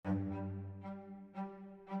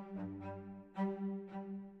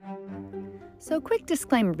So, quick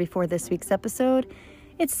disclaimer before this week's episode.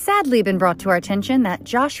 It's sadly been brought to our attention that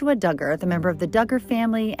Joshua Duggar, the member of the Duggar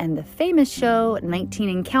family and the famous show 19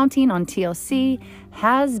 and Counting on TLC,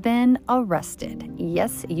 has been arrested.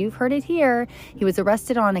 Yes, you've heard it here. He was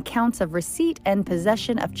arrested on accounts of receipt and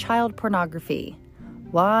possession of child pornography.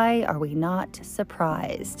 Why are we not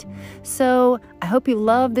surprised? So I hope you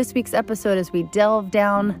love this week's episode as we delve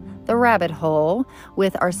down the rabbit hole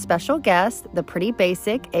with our special guest, the Pretty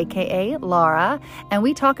Basic, aka Laura, and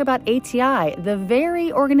we talk about ATI, the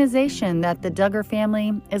very organization that the Duggar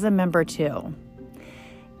family is a member to.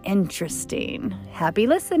 Interesting. Happy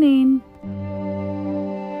listening.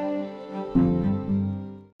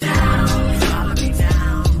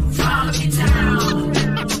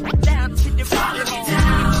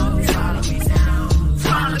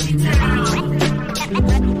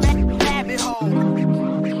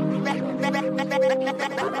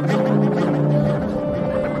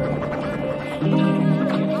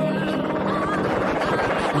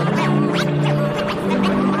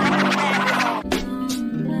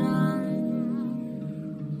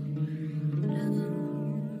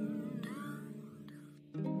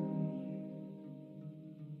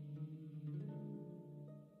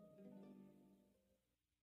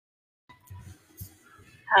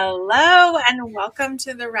 Hello and welcome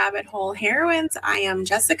to the Rabbit Hole Heroines. I am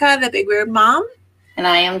Jessica, the Big Weird Mom. And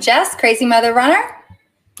I am Jess, Crazy Mother Runner.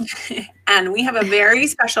 And we have a very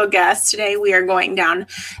special guest today. We are going down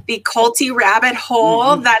the culty rabbit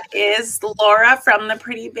hole that is Laura from the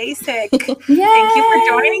Pretty Basic. Thank you for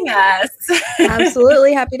joining us.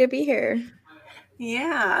 Absolutely happy to be here.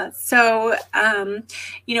 Yeah. So,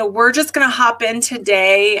 we're just going to hop in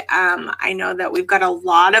today. I know that we've got a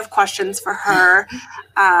lot of questions for her.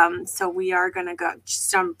 So we are going to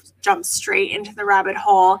jump straight into the rabbit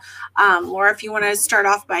hole. Laura, if you want to start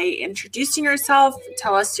off by introducing yourself,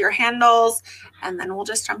 tell us your handles, and then we'll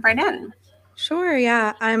just jump right in. Sure.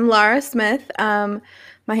 Yeah. I'm Laura Smith. My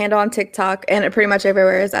handle on TikTok and pretty much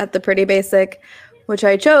everywhere is at the Pretty Basic, which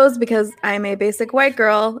I chose because I'm a basic white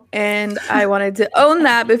girl and I wanted to own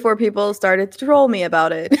that before people started to troll me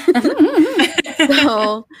about it.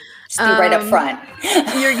 So just be right up front.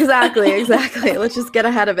 You're exactly. Let's just get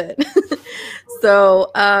ahead of it.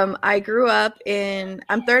 So I grew up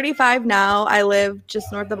I'm 35 now. I live just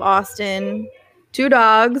north of Austin, 2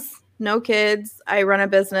 dogs, no kids. I run a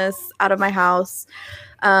business out of my house.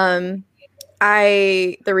 The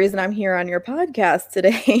reason I'm here on your podcast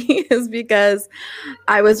today is because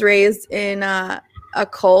I was raised in a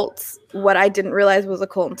cult. What I didn't realize was a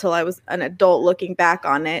cult until I was an adult looking back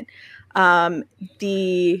on it.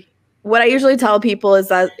 What I usually tell people is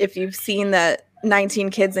that if you've seen the 19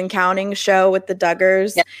 Kids and Counting show with the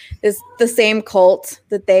Duggars, is the same cult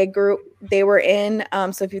that they were in.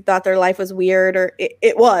 So if you thought their life was weird, or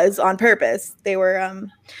it was on purpose, they were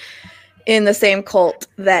in the same cult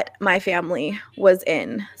that my family was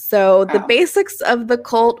in. So the basics of the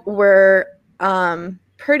cult were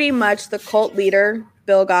pretty much the cult leader,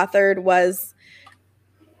 Bill Gothard, was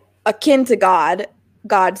akin to God.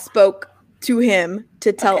 God spoke to him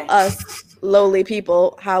to tell us lowly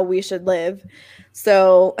people how we should live.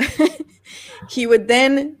 So he would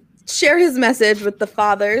then share his message with the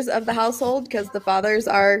fathers of the household, because the fathers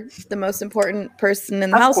are the most important person in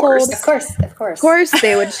the household. Of course.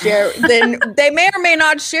 They would share. Then they may or may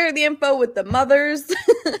not share the info with the mothers. Do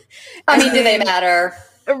they matter?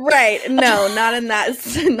 Right. No, not in that.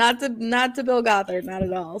 Not to Bill Gothard, not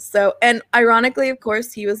at all. So, and ironically, of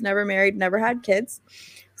course, he was never married, never had kids.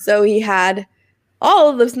 So he had all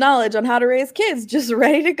of this knowledge on how to raise kids just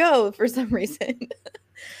ready to go for some reason.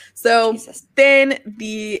 So then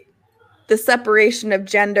the separation of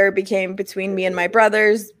gender became between me and my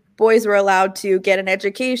brothers. Boys were allowed to get an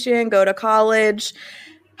education, go to college,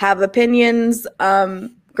 have opinions.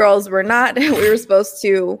 Girls were not. We were supposed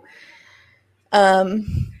to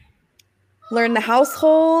learn the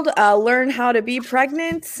household, learn how to be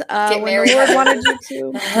pregnant. When the Lord wanted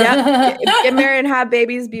you to. Get married and have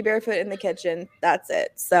babies, be barefoot in the kitchen. That's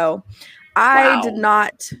it. So I did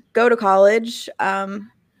not go to college.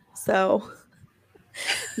 So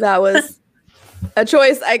that was a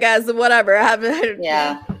choice, I guess. Whatever.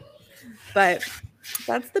 But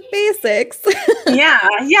that's the basics.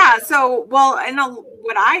 Yeah. So,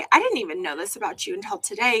 I didn't even know this about you until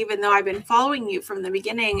today, even though I've been following you from the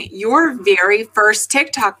beginning. Your very first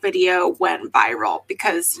TikTok video went viral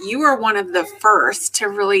because you were one of the first to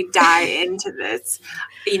really dive into this,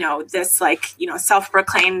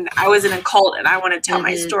 self-proclaimed, I was in a cult and I want to tell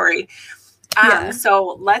my story.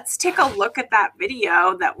 So let's take a look at that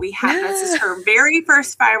video that we have. This is her very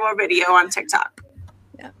first viral video on TikTok.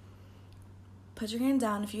 put your hand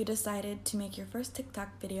down if you decided to make your first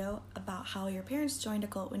TikTok video about how your parents joined a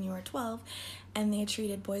cult when you were 12 and they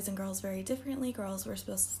treated boys and girls very differently. Girls were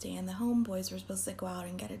supposed to stay in the home, boys were supposed to go out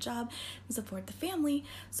and get a job and support the family.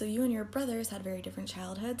 So you and your brothers had very different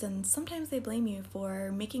childhoods, and sometimes they blame you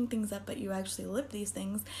for making things up, but you actually lived these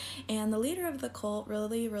things. And the leader of the cult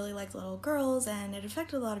really liked little girls, and it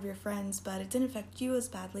affected a lot of your friends, but it didn't affect you as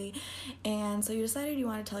badly. And so you decided you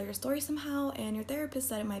want to tell your story somehow, and your therapist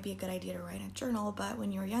said it might be a good idea to write a journal. But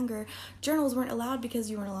when you were younger, journals weren't allowed because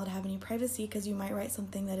you weren't allowed to have any privacy, because you might write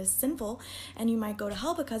something that is sinful and you might go to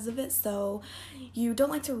hell because of it. So you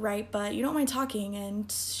don't like to write, but you don't mind talking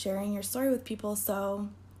and sharing your story with people. So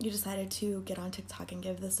you decided to get on TikTok and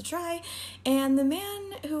give this a try. And the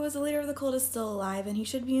man who was the leader of the cult is still alive, and he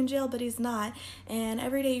should be in jail, but he's not. And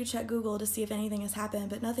every day you check Google to see if anything has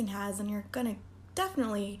happened, but nothing has, and you're gonna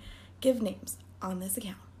definitely give names on this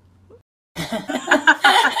account.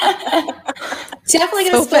 Definitely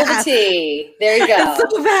gonna spill the tea. There you go.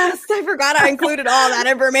 So fast. I forgot I included all that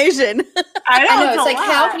information. I know. It's like,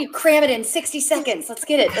 how can you cram it in 60 seconds? Let's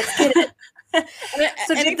get it.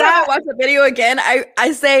 So anytime I watch the video again,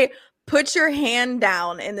 I say, put your hand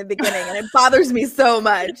down in the beginning, and it bothers me so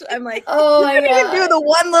much. I'm like, oh, I didn't even do the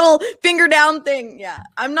one little finger down thing. Yeah,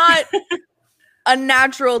 I'm not a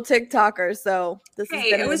natural TikToker, so this has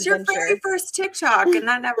been it was your very first TikTok, and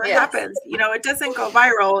that never happens. You know, it doesn't go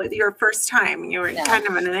viral your first time. You were kind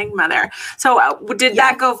of an enigma there. So did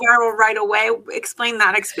that go viral right away? Explain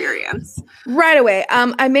that experience. Right away.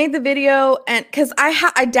 I made the video, and because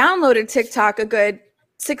I downloaded TikTok a good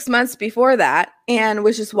 6 months before that, and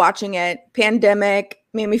was just watching it. Pandemic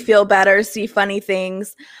made me feel better, see funny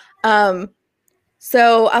things.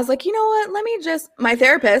 So I was like, you know what? My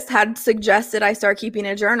therapist had suggested I start keeping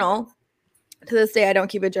a journal. To this day, I don't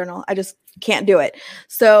keep a journal. I just can't do it.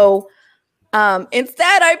 So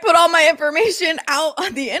instead, I put all my information out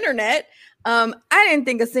on the internet. I didn't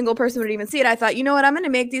think a single person would even see it. I thought, you know what? I'm going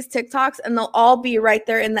to make these TikToks, and they'll all be right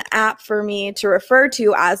there in the app for me to refer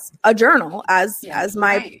to as a journal, as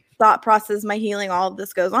my thought process, my healing, all of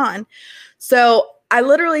this goes on. So I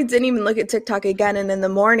literally didn't even look at TikTok again. And in the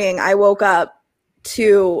morning, I woke up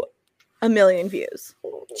to 1 million views.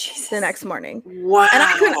 Jesus. The next morning. Wow. And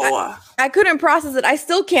I couldn't process it. I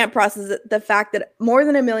still can't process it. The fact that more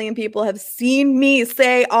than 1 million people have seen me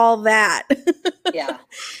say all that. Yeah.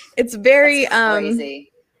 It's very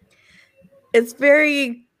crazy. It's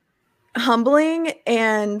very humbling,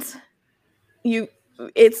 and it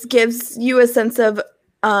gives you a sense of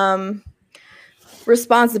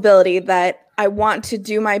responsibility that I want to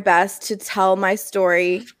do my best to tell my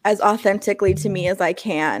story as authentically to me as I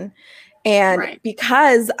can. And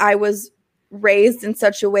because I was raised in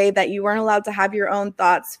such a way that you weren't allowed to have your own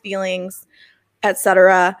thoughts, feelings,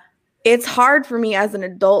 etc., it's hard for me as an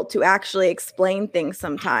adult to actually explain things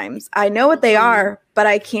sometimes. I know what they are, but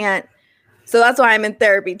I can't. So that's why I'm in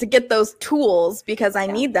therapy, to get those tools, because I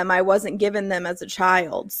need them. I wasn't given them as a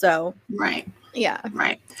child. So yeah.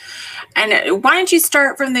 Right. And why don't you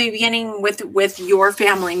start from the beginning with your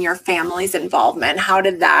family and your family's involvement? How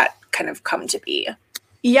did that kind of come to be?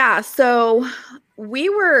 Yeah. So we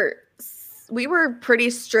were pretty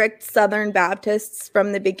strict Southern Baptists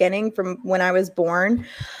from the beginning, from when I was born.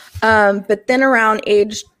 But then around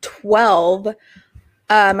age 12,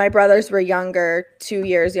 my brothers were younger, 2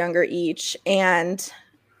 years younger each. And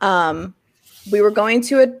we were going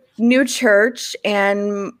to a new church,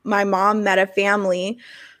 and my mom met a family,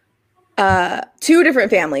 2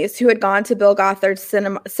 different families who had gone to Bill Gothard's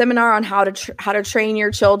seminar on how to train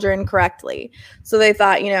your children correctly. So they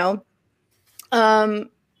thought,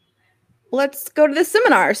 let's go to this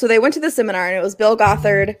seminar. So they went to the seminar, and it was Bill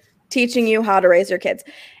Gothard teaching you how to raise your kids.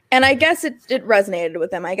 And I guess it resonated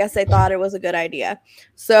with them. I guess they thought it was a good idea.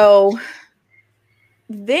 So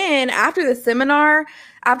then after the seminar,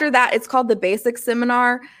 after that, it's called the basic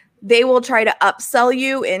seminar. They will try to upsell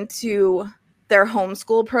you into their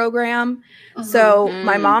homeschool program. Mm-hmm. So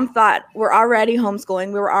my mom thought, we're already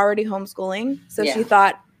homeschooling. We were already homeschooling. So she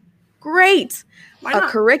thought, great, a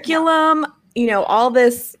curriculum, all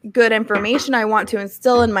this good information I want to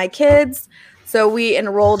instill in my kids. So we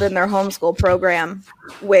enrolled in their homeschool program,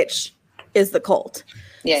 which is the cult.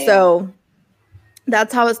 So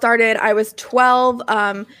that's how it started. I was 12.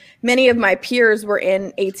 Many of my peers were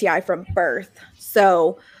in ATI from birth.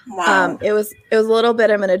 So it was a little bit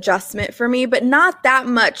of an adjustment for me, but not that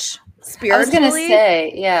much spiritually. I was going to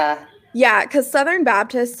say, Yeah, because Southern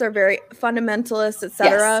Baptists are very fundamentalist,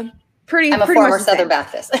 etc. I'm a former Southern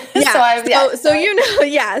Baptist. Yeah. So you know,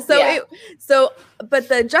 yeah. So but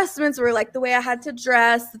the adjustments were like the way I had to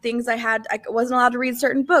dress, the things I wasn't allowed to read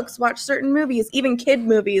certain books, watch certain movies, even kid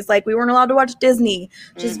movies. Like we weren't allowed to watch Disney.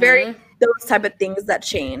 Just very those type of things that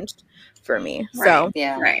changed for me. So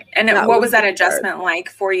right. And what was that adjustment like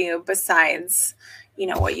for you besides, you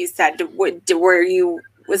know, what you said?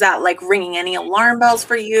 Was that like ringing any alarm bells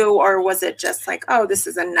for you, or was it just like, oh, this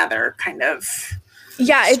is another kind of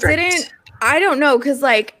it didn't, I don't know, because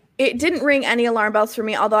like it didn't ring any alarm bells for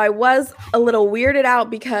me, although I was a little weirded out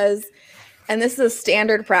because, and this is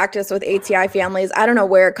standard practice with ATI families, I don't know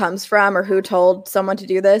where it comes from or who told someone to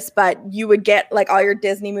do this, but you would get like all your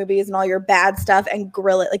Disney movies and all your bad stuff and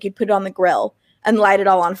grill it, like you'd put it on the grill and light it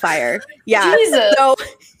all on fire. Yeah. Jesus. So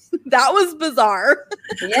that was bizarre.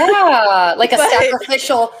 Yeah. Like a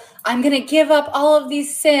sacrificial, I'm going to give up all of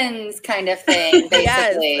these sins kind of thing, basically.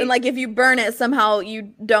 Yes. And like if you burn it, somehow you're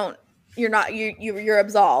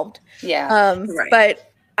absolved. Yeah.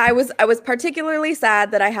 But I was particularly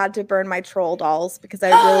sad that I had to burn my troll dolls because I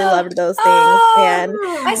really loved those things. And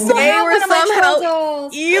they were somehow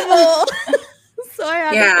evil. So I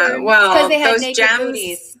had to burn. Well, because they had those naked gems.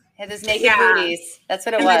 Booties. They had those naked booties. That's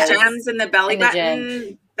what it and was. The gems and the belly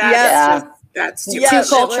button. That's too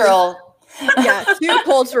cultural. Too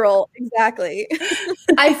cultural. Exactly.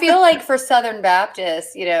 I feel like for Southern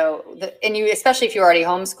Baptists, you know, and you, especially if you're already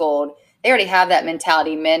homeschooled, they already have that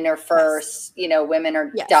mentality. Men are first, you know, women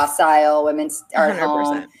are docile, women are at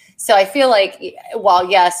home. So I feel like while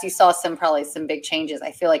yes, you saw probably some big changes,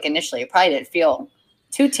 I feel like initially it probably didn't feel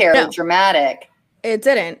too terribly dramatic. It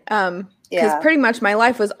didn't. Because pretty much my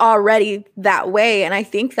life was already that way. And I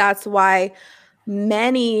think that's why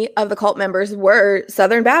many of the cult members were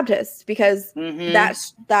Southern Baptists, because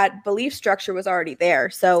that belief structure was already there.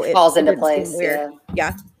 So it falls into place. Weird.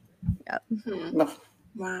 Yeah.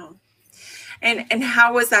 Wow. And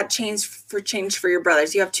how was that change for your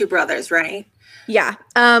brothers? You have two brothers, right? Yeah.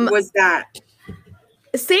 Was that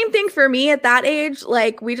same thing for me at that age?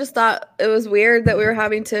 Like we just thought it was weird that we were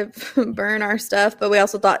having to burn our stuff, but we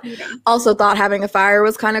also thought having a fire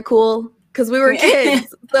was kind of cool because we were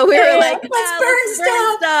kids. So we were like, let's burn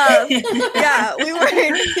stuff. Yeah, we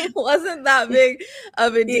weren't. It wasn't that big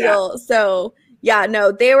of a deal. So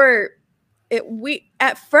no, they were.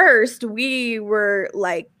 At first we were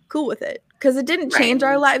like cool with it because it didn't change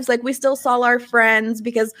our lives. Like we still saw our friends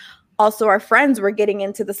because also our friends were getting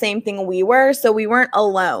into the same thing we were, so we weren't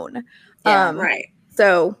alone.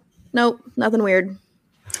 So nope, nothing weird.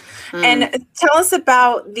 And tell us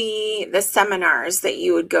about the seminars that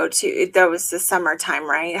you would go to. That was the summertime,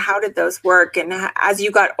 right? How did those work? And as you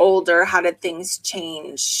got older, how did things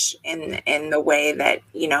change in the way that,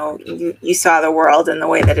 you know, you saw the world and the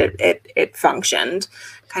way that it functioned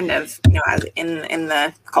kind of, you know, as in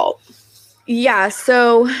the cult? Yeah.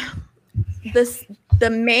 So the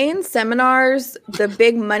main seminars, the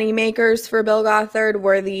big money makers for Bill Gothard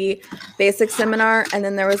were the basic seminar. And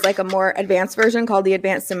then there was like a more advanced version called the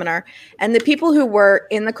advanced seminar. And the people who were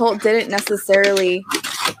in the cult didn't necessarily,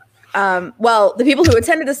 the people who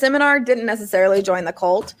attended the seminar didn't necessarily join the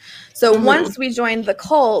cult. So once we joined the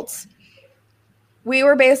cult, we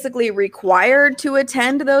were basically required to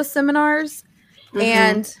attend those seminars.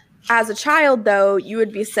 And as a child, though, you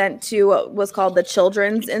would be sent to what was called the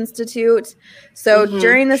Children's Institute. So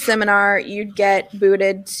during the seminar, you'd get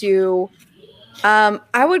booted to,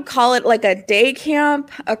 I would call it like a day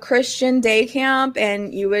camp, a Christian day camp,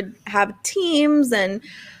 and you would have teams. And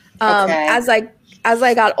as I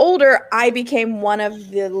got older, I became one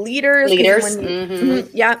of the leaders.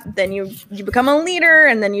 Then you become a leader,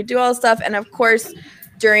 and then you do all this stuff. And of course,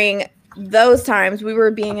 during those times we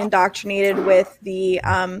were being indoctrinated with the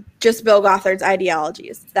just Bill Gothard's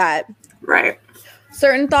ideologies that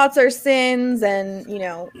certain thoughts are sins, and you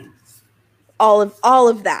know all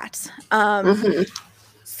of that.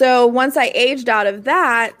 So once I aged out of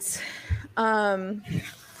that,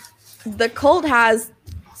 the cult has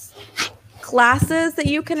classes that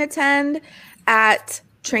you can attend at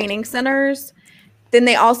training centers. Then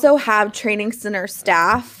they also have training center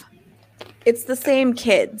staff. It's the same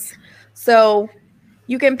kids. So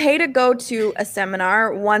you can pay to go to a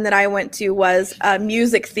seminar. One that I went to was a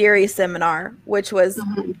music theory seminar, which was,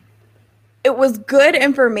 it was good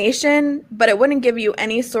information, but it wouldn't give you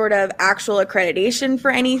any sort of actual accreditation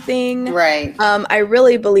for anything. Right. I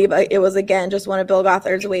really believe it was, again, just one of Bill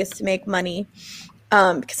Gothard's ways to make money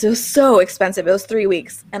because it was so expensive. It was 3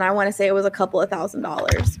 weeks, and I want to say it was a couple of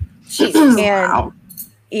 $1,000s. Jesus. And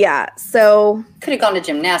yeah, so could have gone to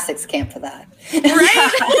gymnastics camp for that.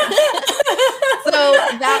 Right. So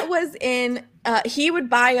that was in he would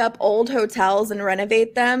buy up old hotels and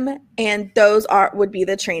renovate them, and those would be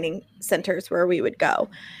the training centers where we would go.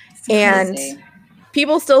 And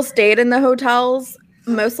people still stayed in the hotels.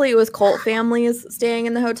 Mostly it was cult families staying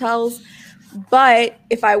in the hotels. But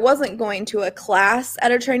if I wasn't going to a class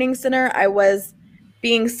at a training center, I was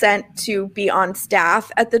being sent to be on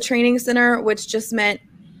staff at the training center, which just meant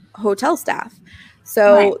hotel staff.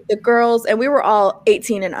 So the girls, and we were all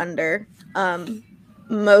 18 and under,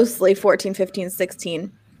 mostly 14, 15,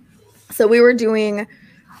 16. So we were doing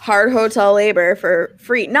hard hotel labor for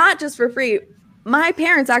free, not just for free. My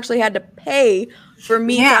parents actually had to pay for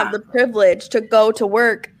me to have the privilege to go to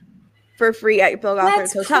work for free at Bill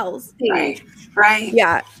Gothard's hotels. Right.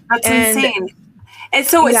 Yeah. That's insane. And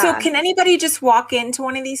so can anybody just walk into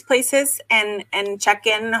one of these places and check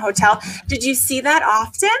in a hotel? Did you see that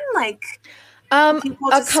often? Like, a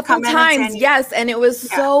couple times, yes, and it was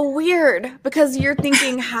so weird because you're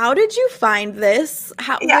thinking, how did you find this?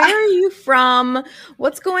 Where are you from?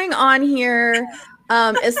 What's going on here?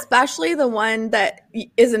 Especially the one that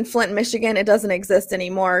is in Flint, Michigan. It doesn't exist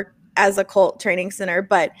anymore as a cult training center,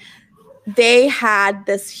 but they had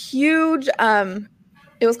this huge,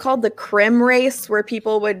 it was called the Crim Race, where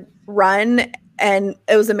people would run, and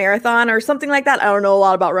it was a marathon or something like that. I don't know a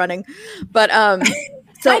lot about running, but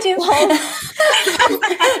so I do.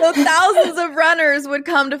 So thousands of runners would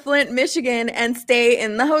come to Flint, Michigan and stay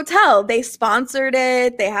in the hotel. They sponsored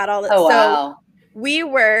it. They had all that. Oh,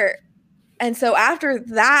 wow. And so after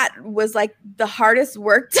that was like the hardest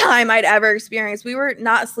work time I'd ever experienced. We were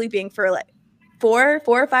not sleeping for like 4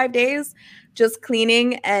 or 5 days, just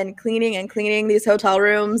cleaning these hotel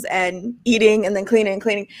rooms and eating and then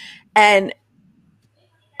cleaning. And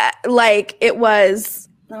like it was,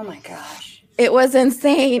 oh my gosh. It was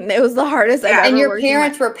insane. It was the hardest I've ever And your worked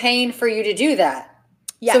parents were paying for you to do that.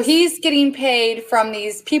 Yes. So he's getting paid from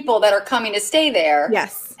these people that are coming to stay there.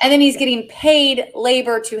 Yes. And then he's getting paid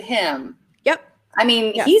labor to him. Yep. I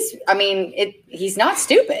mean, he's not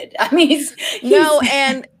stupid. I mean, he's no,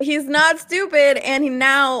 and he's not stupid. And he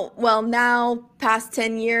now past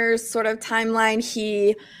 10 years sort of timeline,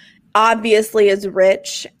 he obviously is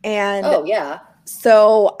rich. And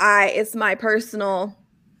so it's my personal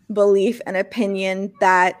belief and opinion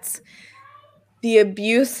that the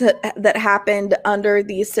abuse that happened under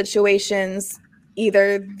these situations,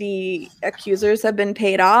 either the accusers have been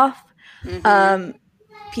paid off,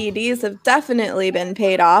 PDs have definitely been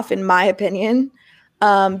paid off, in my opinion,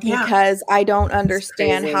 because I don't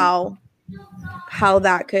understand how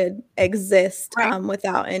that could exist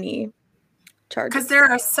without any charges. Because there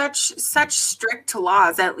are such strict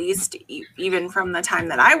laws, at least even from the time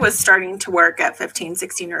that I was starting to work at 15,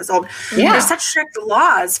 16 years old. There's such strict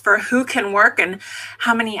laws for who can work and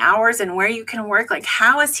how many hours and where you can work. Like,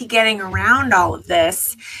 how is he getting around all of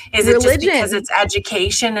this? Is it just because it's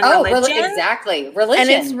education and religion? Exactly. Religion. And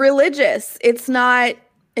it's religious. It's not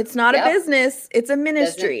a business. It's a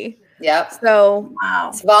ministry. Yep. So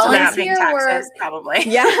it's volunteer work, probably.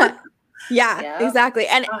 Yeah, exactly.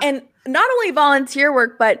 And not only volunteer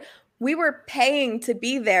work, but we were paying to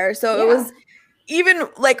be there. So it was even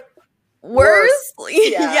like worse.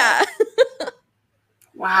 Yeah.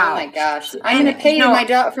 Wow. Oh my gosh. I'm going to pay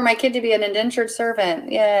for my kid to be an indentured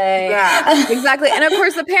servant. Yay. Yeah, exactly. And of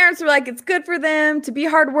course the parents were like, it's good for them to be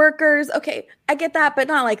hard workers. Okay, I get that, but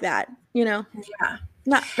not like that, Yeah.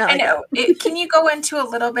 Not I know. Can you go into a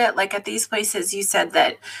little bit, like at these places, you said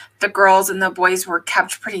that the girls and the boys were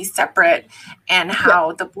kept pretty separate, and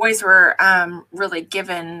how the boys were really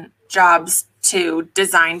given jobs to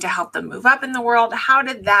design to help them move up in the world. How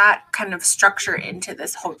did that kind of structure into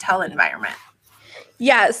this hotel environment?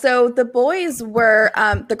 Yeah, so the boys were,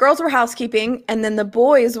 the girls were housekeeping, and then the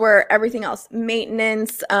boys were everything else,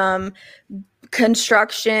 maintenance,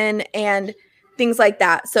 construction, and things like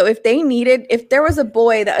that. So if there was a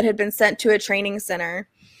boy that had been sent to a training center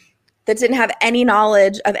that didn't have any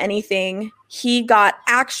knowledge of anything, he got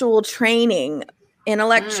actual training in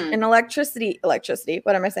electricity.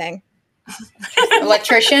 What am I saying?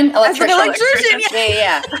 Electrician.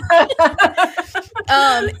 Yeah.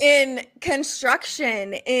 In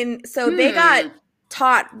construction, they got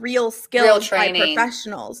taught real skills by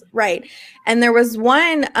professionals, right? And there was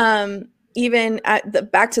one, even at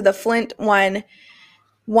back to the Flint one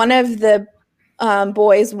of the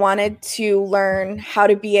boys wanted to learn how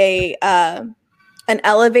to be an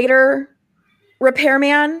elevator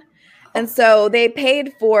repairman. And so they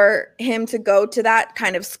paid for him to go to that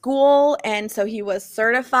kind of school. And so he was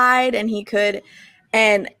certified, and he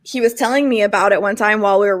was telling me about it one time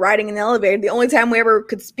while we were riding in the elevator, the only time we ever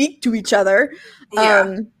could speak to each other.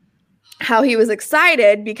 how he was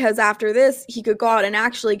excited because after this he could go out and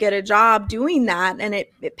actually get a job doing that, and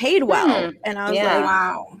it paid well. And I was like,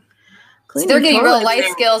 wow. So they're getting real life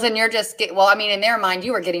skills, and you're just in their mind,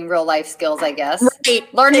 you were getting real life skills, I guess. Right.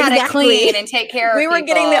 Learn how to clean and take care of people. We were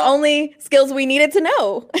getting the only skills we needed to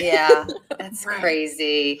know. Yeah, that's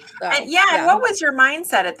crazy. So, and what was your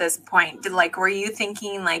mindset at this point? Were you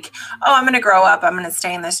thinking like, oh, I'm going to grow up, I'm going to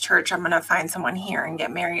stay in this church, I'm going to find someone here and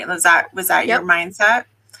get married? Was that your mindset?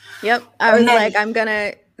 Yep. I was like,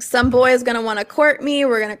 some boy is going to want to court me.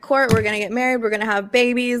 We're going to get married. We're going to have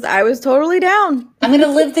babies. I was totally down. I'm going to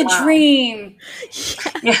live the dream.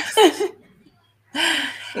 Yes.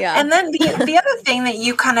 Yeah. And then the other thing that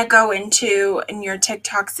you kind of go into in your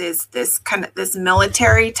TikToks is this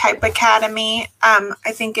military type academy.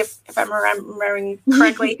 I think if I'm remembering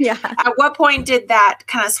correctly, At what point did that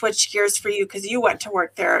kind of switch gears for you? Because you went to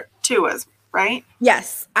work there too, right?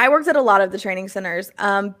 Yes. I worked at a lot of the training centers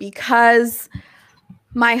because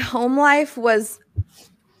my home life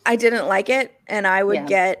I didn't like it, and I would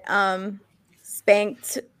get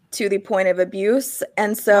spanked to the point of abuse.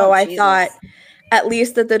 And so I thought, at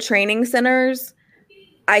least at the training centers,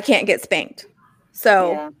 I can't get spanked.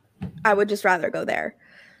 So I would just rather go there.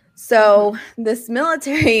 So this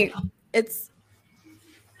military, it's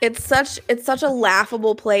such a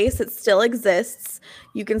laughable place. It still exists.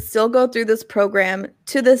 You can still go through this program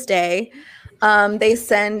to this day. They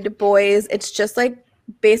send boys. It's just like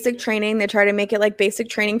basic training. They try to make it like basic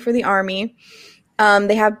training for the Army.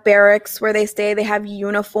 They have barracks where they stay. They have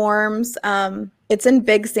uniforms. It's in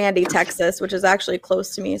Big Sandy, Texas, which is actually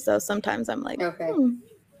close to me. So sometimes I'm like,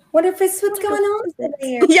 what if it's what's going on there?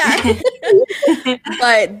 Yeah.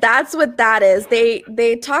 But that's what that is.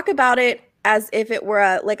 They talk about it as if it were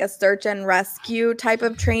a search and rescue type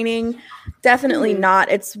of training. Definitely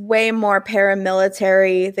not. It's way more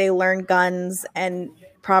paramilitary. They learn guns and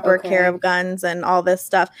proper care of guns and all this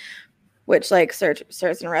stuff, which search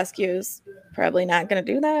and rescue is probably not going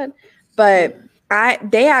to do that. But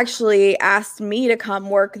they actually asked me to come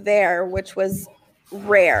work there, which was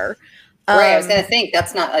rare. Right, I was going to think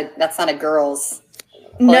that's not a girl's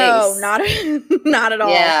place. No, not at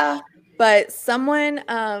all. Yeah. But someone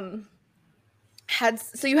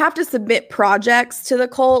so you have to submit projects to the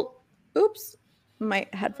cult. Oops, my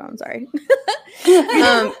headphones, sorry.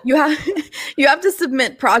 You have to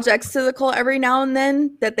submit projects to the cult every now and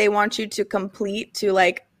then that they want you to complete your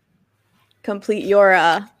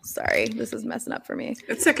sorry, this is messing up for me.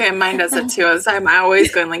 It's okay, mine does it too. I'm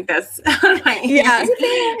always going like this.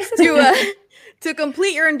 To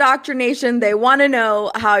complete your indoctrination, they want to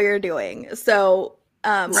know how you're doing. So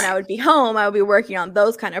when I would be home, I would be working on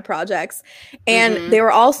those kind of projects, and they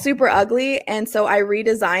were all super ugly. And so I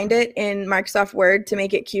redesigned it in Microsoft Word to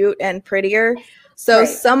make it cute and prettier. So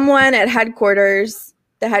someone at headquarters,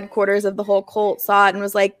 the headquarters of the whole cult, saw it and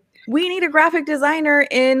was like, we need a graphic designer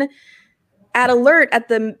at Alert at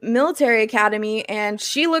the military academy, and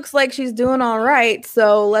she looks like she's doing all right.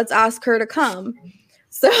 So let's ask her to come.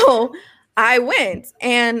 So I went,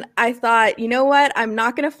 and I thought, you know what? I'm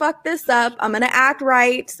not going to fuck this up. I'm going to act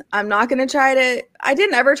right. I'm not going to I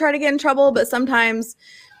didn't ever try to get in trouble, but sometimes.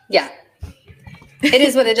 Yeah. It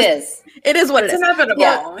is what it is. It is what it is. It's inevitable.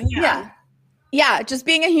 Yeah. Just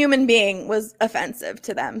being a human being was offensive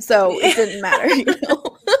to them. So it didn't matter,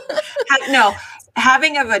 No,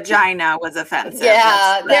 having a vagina was offensive.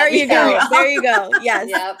 Yeah. There you go. There you go. Yes,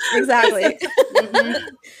 exactly.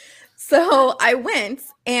 So I went,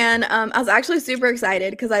 and I was actually super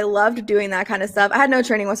excited because I loved doing that kind of stuff. I had no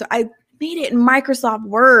training whatsoever. I made it in Microsoft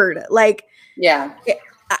Word. I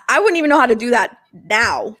wouldn't even know how to do that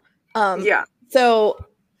now. So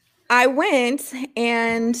I went,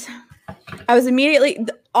 and I was immediately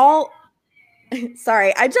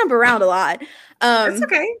sorry, I jump around a lot. It's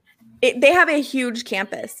okay. They have a huge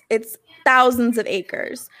campus. It's thousands of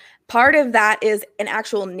acres. Part of that is an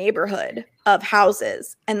actual neighborhood of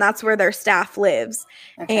houses, and that's where their staff lives.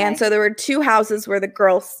 Okay. And so there were 2 houses where the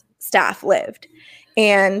girls' staff lived.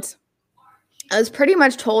 And I was pretty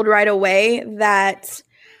much told right away that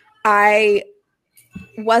I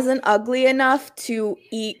wasn't ugly enough to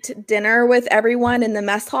eat dinner with everyone in the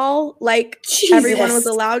mess hall like everyone was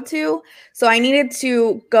allowed to. So I needed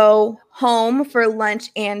to go home for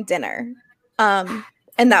lunch and dinner.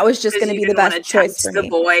 And that was just going to be the best choice for me.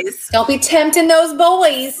 Boys. Don't be tempting those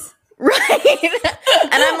boys. Right.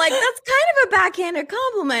 And I'm like, that's kind of a backhanded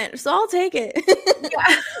compliment, so I'll take it.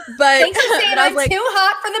 But thanks for saying I'm too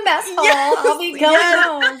hot for the mess hall. I'll be going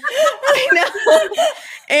home. I know.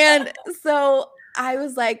 And so I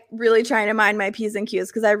was like really trying to mind my P's and Q's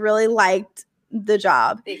because I really liked the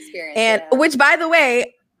job. The experience. And which, by the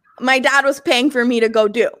way, my dad was paying for me to go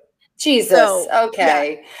do. Jesus. So,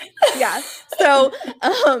 okay. Yeah. So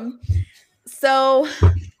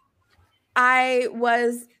I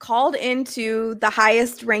was called into the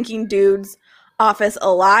highest ranking dude's office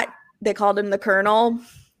a lot. They called him the Colonel.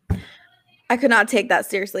 I could not take that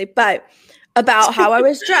seriously, but about how I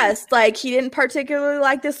was dressed. Like, he didn't particularly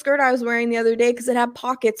like this skirt I was wearing the other day because it had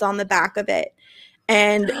pockets on the back of it.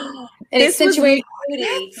 And it's accentuating beauty.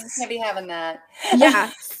 You can't be having that.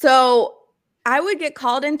 Yeah. So I would get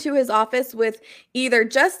called into his office with either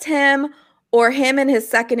just him or him and his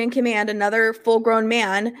second in command, another full-grown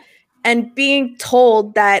man, and being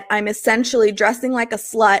told that I'm essentially dressing like a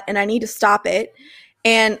slut and I need to stop it.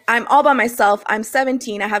 And I'm all by myself. I'm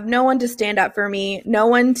 17. I have no one to stand up for me, no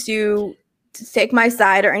one to take my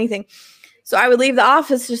side or anything. So I would leave the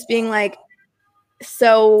office just being like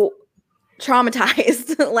so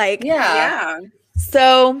traumatized. Like, yeah.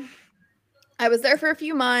 So I was there for a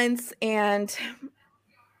few months, and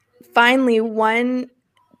finally one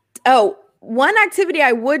activity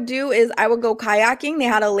I would do is I would go kayaking. They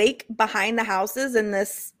had a lake behind the houses in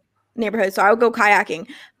this neighborhood. So I would go kayaking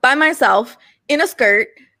by myself in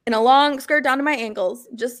a long skirt down to my ankles,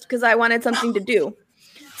 just because I wanted something to do.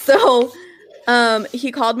 So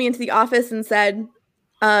he called me into the office and said,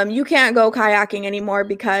 you can't go kayaking anymore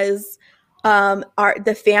because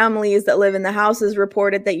the families that live in the houses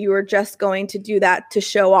reported that you were just going to do that to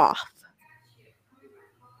show off.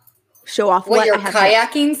 What your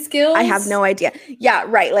kayaking skills? I have no idea. Yeah,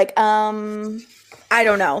 right. Like, I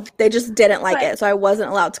don't know. They just didn't like it. So I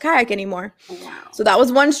wasn't allowed to kayak anymore. Wow. So that was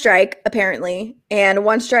one strike, apparently. And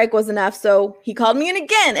one strike was enough. So he called me in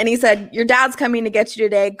again and he said, your dad's coming to get you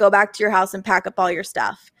today. Go back to your house and pack up all your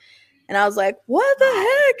stuff. And I was like, what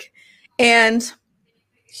the heck? And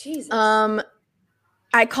Jesus.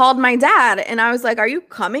 I called my dad and I was like, are you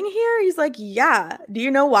coming here? He's like, yeah. Do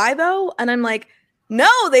you know why though? And I'm like, no,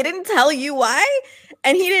 they didn't tell you why.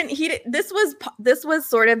 And this was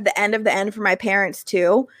sort of the end for my parents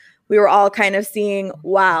too. We were all kind of seeing,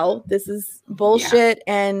 wow, this is bullshit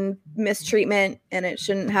and mistreatment and it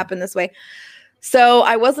shouldn't happen this way. So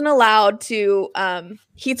I wasn't allowed to,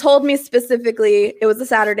 he told me specifically, it was a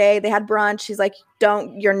Saturday, they had brunch. He's like,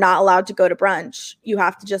 you're not allowed to go to brunch. You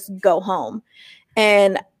have to just go home.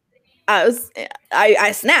 And I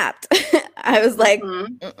snapped. I was like,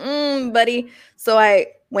 buddy. So I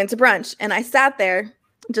went to brunch and I sat there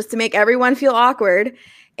just to make everyone feel awkward.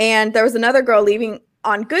 And there was another girl leaving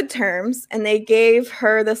on good terms, and they gave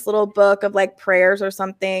her this little book of like prayers or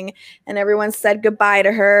something, and everyone said goodbye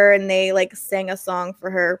to her, and they like sang a song for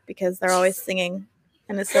her because they're always singing,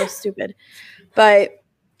 and it's so stupid. But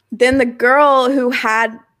then the girl who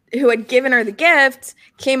had given her the gift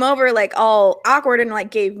came over like all awkward and like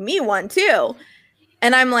gave me one too.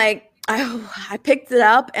 And I'm like, I picked it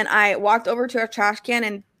up and I walked over to a trash can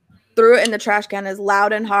and threw it in the trash can as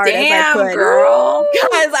loud and hard as I could. Girl.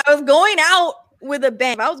 Because I was going out with a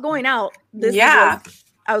bang. If I was going out, I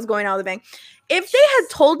was going out with a bang. If they had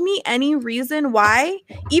told me any reason why,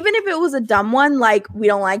 even if it was a dumb one, like we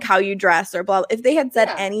don't like how you dress or blah, if they had said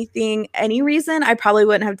anything, any reason, I probably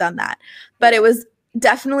wouldn't have done that. But it was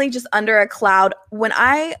definitely just under a cloud. When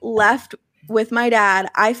I left with my dad,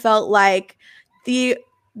 I felt like the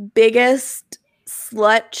biggest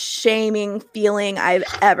slut shaming feeling I've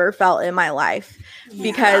ever felt in my life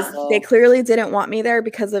because they clearly didn't want me there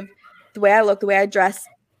because of the way I look, the way I dress,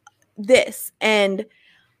 this. So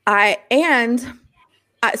I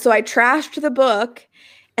trashed the book,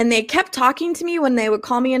 and they kept talking to me when they would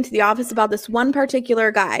call me into the office about this one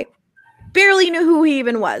particular guy. Barely knew who he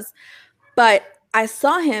even was, but I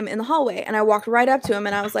saw him in the hallway and I walked right up to him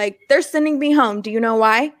and I was like, they're sending me home. Do you know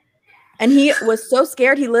why? And he was so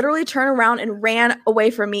scared. He literally turned around and ran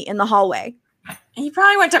away from me in the hallway. He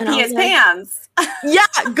probably went to pee his pants. Yeah,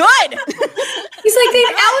 good. He's like,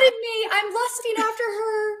 they've outed me. I'm lusting after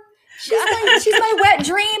her. She's my wet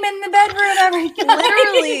dream in the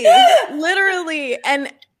bedroom. Literally.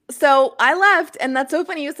 And so I left, and that's so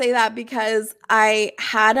funny you say that because I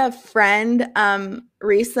had a friend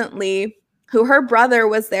recently who her brother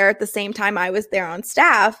was there at the same time I was there on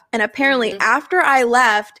staff. And apparently after I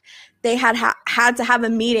left, they had to have a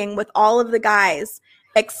meeting with all of the guys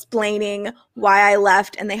explaining why I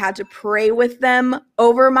left, and they had to pray with them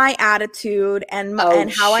over my attitude and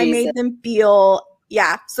how I made them feel.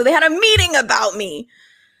 Yeah. So they had a meeting about me.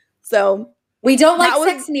 So we don't like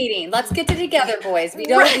sex meeting. Let's get it together, boys. We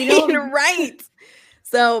don't. Right.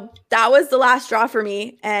 So that was the last straw for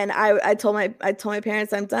me. And I told my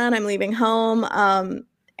parents, I'm done. I'm leaving home.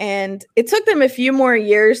 And it took them a few more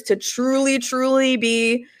years to truly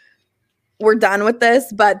be we're done with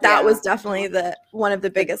this, but that Yeah. was definitely one of the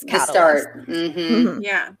biggest The catalysts. start. Mhm. Mhm.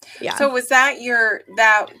 Yeah. Yeah. So was that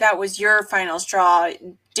that was your final straw?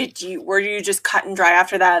 Were you just cut and dry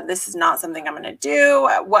after that? This is not something I'm going to do.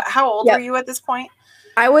 How old Yep. were you at this point?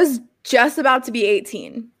 I was just about to be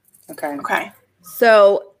 18. Okay. Okay.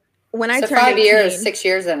 So when I So turned 5 years, 18, 6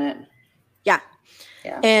 years in it. yeah.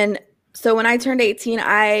 Yeah. And so when I turned 18,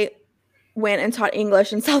 I went and taught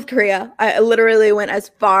English in South Korea. I literally went as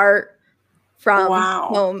far from Wow.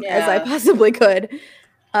 home as I Yeah. possibly could.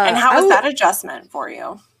 And how I was w- that adjustment for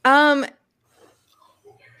you?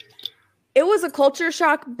 It was a culture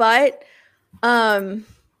shock, but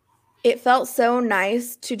it felt so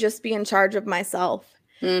nice to just be in charge of myself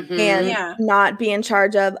Mhm. and Yeah. not be in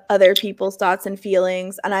charge of other people's thoughts and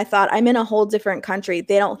feelings. And I thought, I'm in a whole different country.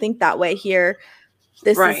 They don't think that way here.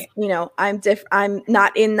 This Right. is, I'm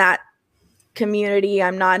not in that community.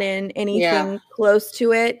 I'm not in anything close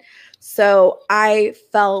to it. So I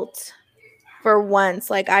felt for once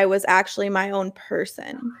like I was actually my own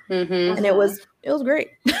person. Mhm. And it was great.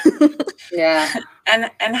 Yeah.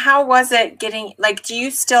 And how was it getting, like, do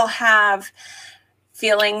you still have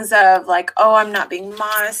feelings of like, oh, I'm not being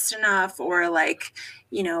modest enough, or like,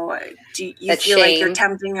 do you That feel like you're shame.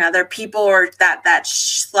 tempting other people, or that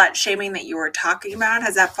slut shaming that you were talking about,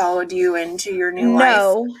 has that followed you into your new life?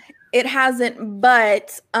 No, it hasn't,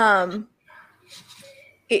 but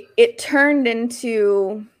it turned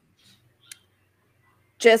into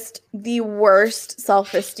just the worst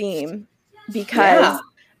self-esteem because Yeah.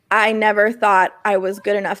 I never thought I was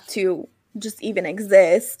good enough to just even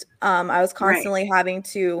exist. I was constantly having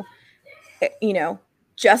to,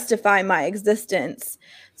 justify my existence.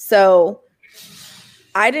 So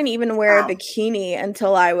I didn't even wear a Wow. bikini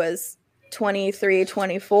until I was 23,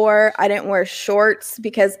 24. I didn't wear shorts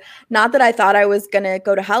because not that I thought I was going to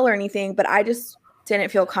go to hell or anything, but I just didn't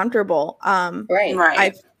feel comfortable. Right.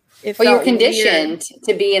 Right. It Well, you're felt conditioned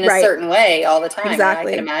to be in a Right. certain way all the time. Yeah,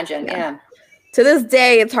 Exactly. I can imagine. Yeah. Yeah. To this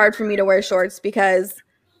day, it's hard for me to wear shorts because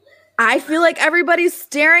I feel like everybody's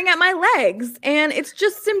staring at my legs and it's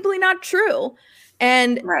just simply not true.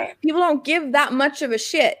 And Right. people don't give that much of a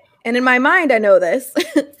shit. And in my mind, I know this,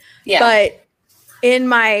 Yeah. but in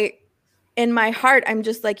my heart, I'm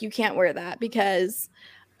just like, you can't wear that because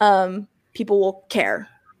people will care,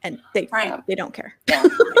 and they don't care. Yeah.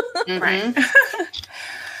 Mhm. Right.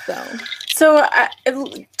 So So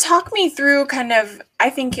talk me through kind of, I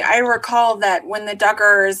think I recall that when the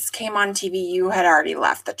Duggars came on TV, you had already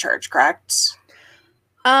left the church, correct?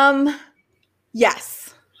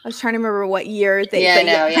 yes. I was trying to remember what year they Yeah, I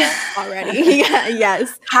know, already. Yeah,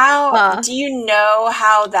 yes. How do you know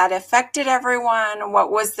how that affected everyone?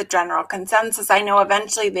 What was the general consensus? I know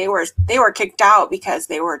eventually they were kicked out because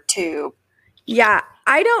they were too Yeah,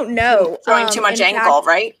 I don't know. throwing too much in ankle, fact,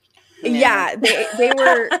 right? Yeah, they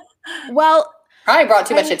were well, Probably brought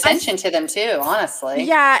too much I- attention to them too, honestly.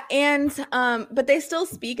 yeah, and but they still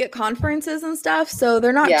speak at conferences and stuff, so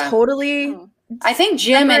they're not Yeah. totally I think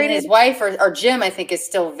Jim and his separated. wife, or Jim, I think, is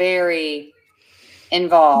still very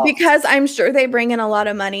involved. Because I'm sure they bring in a lot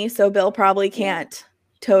of money, so Bill probably can't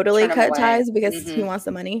totally Turn 'em cut away. ties because he Mhm. wants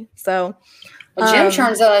the money. So Well, Jim um,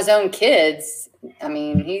 turns on his own kids. I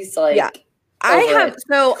mean, he's like, Yeah. I over have it.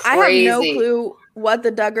 no Crazy. clue what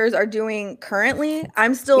the Duggars are doing currently.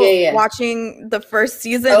 I'm still Yeah. watching the first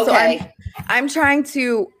season, so Okay. I'm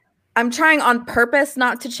trying on purpose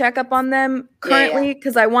not to check up on them Yeah, yeah. currently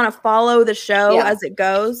because I want to follow the show Yeah. as it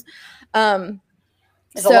goes.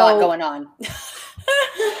 There's a lot going on.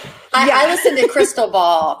 I listened to Crystal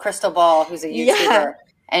Ball, who's a YouTuber, Yeah.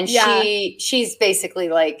 and Yeah. she's basically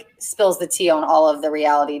like spills the tea on all of the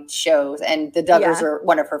reality shows, and the Duggars Yeah. are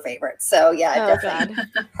one of her favorites. So yeah, I've Oh, definitely God.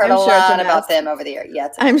 heard I'm a sure it's a lot about mess. them over the year. Yeah,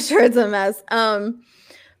 it's a I'm sure it's a mess.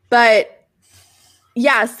 But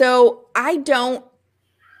yeah, so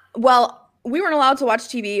we weren't allowed to watch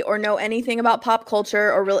TV or know anything about pop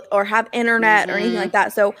culture or have internet or anything Mhm. like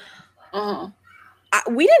that. So Mhm.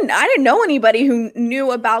 I didn't know anybody who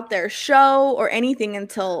knew about their show or anything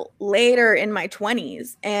until later in my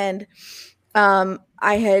 20s. And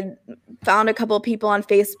I had found a couple of people on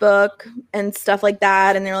Facebook and stuff like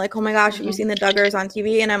that. And they're like, oh my gosh, have you seen the Duggars on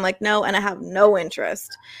TV? And I'm like, no, and I have no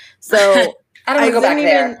interest. So I don't want to go back didn't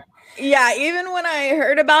there. even when I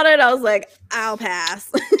heard about it, I was like, I'll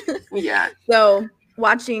pass. Yeah. So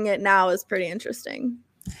watching it now is pretty interesting.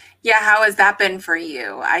 Yeah, how has that been for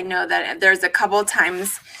you? I know that there's a couple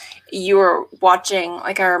times you were watching,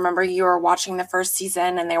 like I remember you were watching the first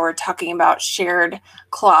season and they were talking about shared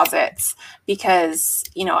closets because,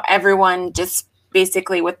 everyone just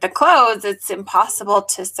basically with the clothes, it's impossible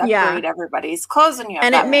to separate everybody's clothes when you have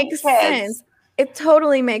And that it many makes kids. sense. It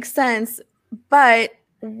totally makes sense But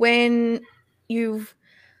when you've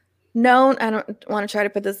known, I don't want to try to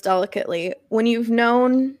put this delicately, when you've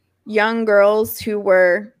known young girls who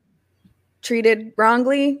were treated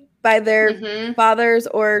wrongly by their fathers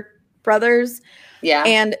or brothers,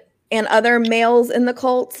 and other males in the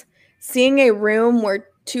cult, seeing a room where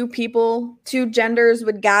two genders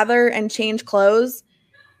would gather and change clothes,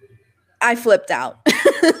 I flipped out.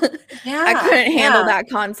 I couldn't handle that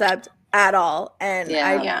concept at all. And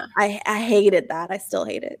I hated that. I still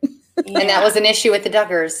hate it. And that was an issue with the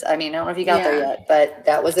Duggars. I mean, I don't know if you got there yet, but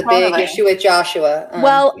that was a big issue with Joshua.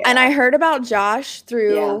 And I heard about Josh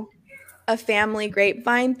through a family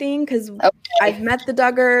grapevine thing, because I've met the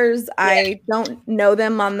Duggars. I don't know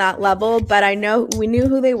them on that level, but we knew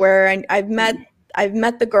who they were. And I've met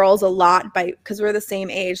the girls a lot because we're the same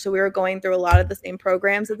age. So we were going through a lot of the same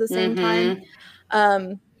programs at the same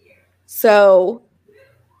time. So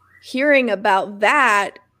hearing about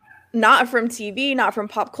that, not from TV, not from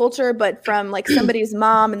pop culture, but from like somebody's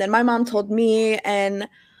mom. And then my mom told me, and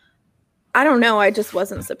I don't know, I just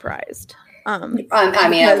wasn't surprised. I wouldn't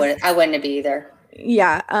have either.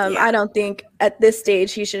 I don't think at this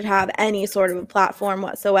stage he should have any sort of a platform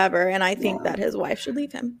whatsoever. And I think that his wife should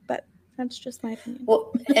leave him, but that's just my opinion.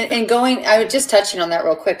 Well, I was just touching on that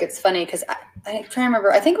real quick. It's funny because I trying to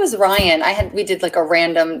remember, I think it was Ryan. We did like a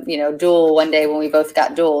random, duel one day when we both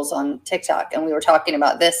got duels on TikTok, and we were talking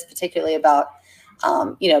about this, particularly about,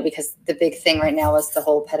 because the big thing right now is the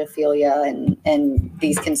whole pedophilia and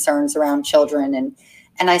these concerns around children.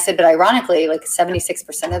 And I said, but ironically, like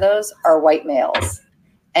 76% of those are white males,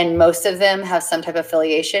 and most of them have some type of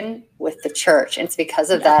affiliation with the church. And it's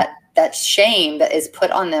because of that shame that is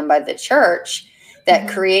put on them by the church that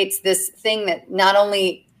creates this thing that not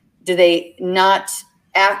only do they not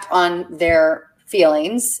act on their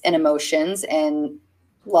feelings and emotions and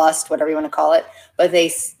lust, whatever you want to call it, but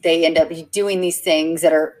they end up doing these things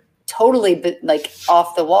that are totally like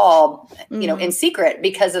off the wall, in secret,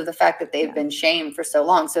 because of the fact that they've been shamed for so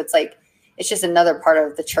long. So it's like, it's just another part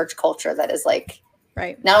of the church culture that is like,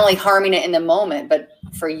 not only harming it in the moment, but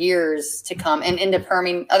for years to come, and end up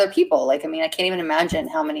harming other people. Like, I mean, I can't even imagine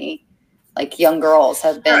how many like young girls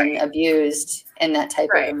have been abused in that type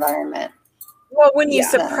of environment. Well, when you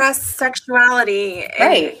suppress sexuality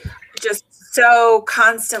and just so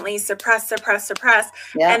constantly suppress,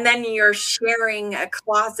 and then you're sharing a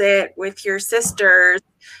closet with your sisters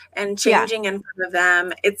and changing in front of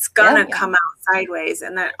them, it's gonna come out sideways,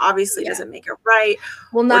 and that obviously doesn't make it right.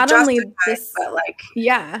 Well, not only this, but like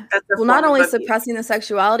not only suppressing the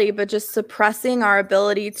sexuality, but just suppressing our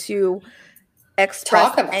ability to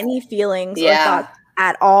express any feelings or thoughts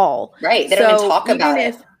at all. Right. They don't even talk about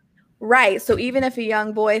it. Right. So even if a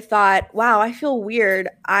young boy thought, wow, I feel weird,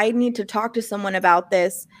 I need to talk to someone about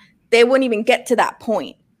this, they wouldn't even get to that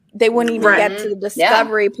point. They wouldn't even get to the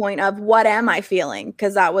discovery point of what am I feeling?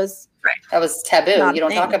 Because that was taboo. You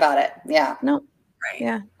don't talk about it. Yeah. No. Right.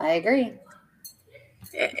 Yeah. I agree.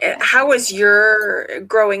 How was your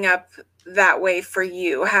growing up that way for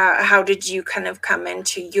you? How did you kind of come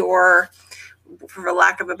into your, for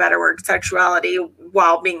lack of a better word, sexuality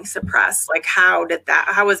while being suppressed? Like, how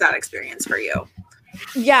was that experience for you?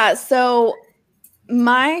 Yeah. So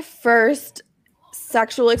my first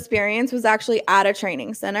sexual experience was actually at a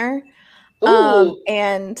training center.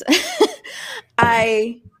 And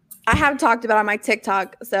I have talked about it on my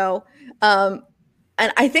TikTok. So, and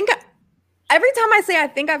I think every time I say I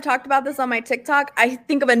think I've talked about this on my TikTok, I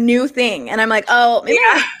think of a new thing, and I'm like, oh, maybe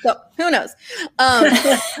so who knows?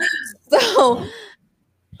 So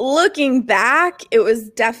looking back, it was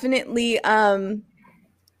definitely a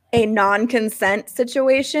non-consent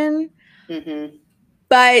situation.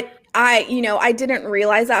 But I didn't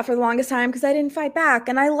realize that for the longest time because I didn't fight back,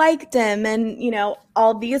 and I liked him, and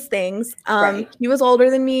all these things. He was older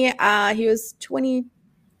than me. He was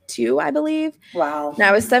 22, I believe. Wow. And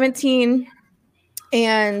I was 17,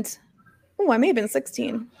 and I may have been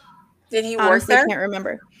 16. Did he work there? I can't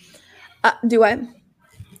remember. Do what?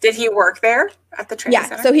 Did he work there at the training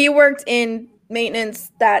center? So he worked in maintenance,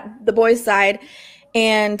 the boys' side,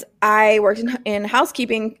 and I worked in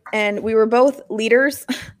housekeeping, and we were both leaders.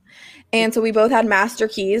 And so we both had master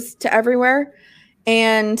keys to everywhere.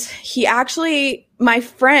 And my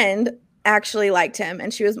friend actually liked him,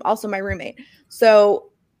 and she was also my roommate.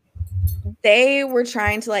 So they were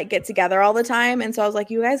trying to like get together all the time. And so I was like,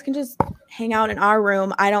 you guys can just hang out in our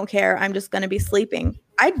room. I don't care. I'm just going to be sleeping.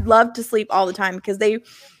 I'd love to sleep all the time because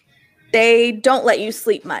they don't let you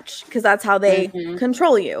sleep much because that's how they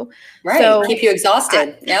control you. Right. So, keep you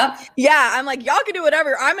exhausted. Yeah. I'm like, y'all can do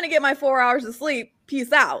whatever. I'm going to get my 4 hours of sleep.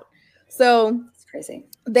 Peace out. So it's crazy.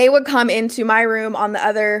 They would come into my room on the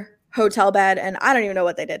other hotel bed, and I don't even know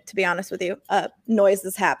what they did, to be honest with you.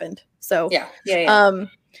 Noises happened. So Yeah.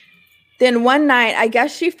 then one night, I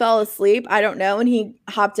guess she fell asleep. I don't know. And he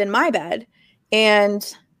hopped in my bed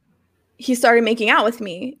and he started making out with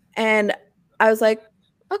me. And I was like,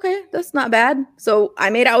 okay, that's not bad. So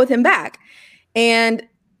I made out with him back. And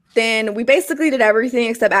then we basically did everything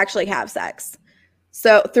except actually have sex.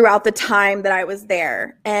 So throughout the time that I was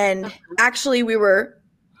there. And actually we were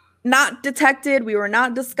not detected. We were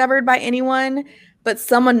not discovered by anyone, but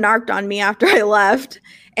someone narked on me after I left.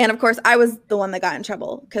 And of course, I was the one that got in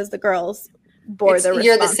trouble because the girls bore the responsibility.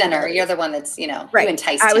 You're the center. You're the one that's, right. You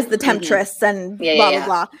enticed I was him. the temptress and blah,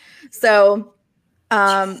 blah. So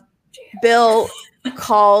Bill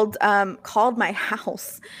called my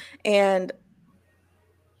house and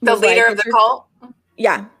the leader of the cult?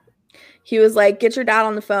 Yeah. He was like, get your dad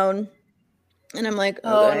on the phone. And I'm like,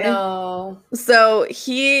 okay. Oh, no. So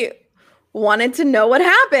he wanted to know what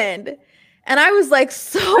happened. And I was like,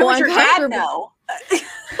 so uncomfortable. Your dad know?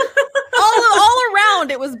 all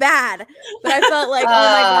around it was bad, but I felt like, oh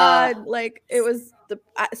my God, like it was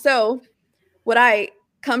so what I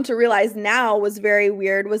come to realize now was very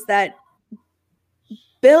weird was that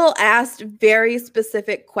Bill asked very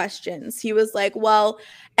specific questions. He was like, well,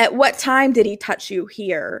 at what time did he touch you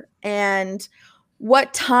here? And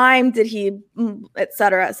what time did he, et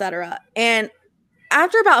cetera, et cetera. And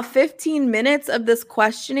after about 15 minutes of this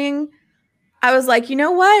questioning, I was like, you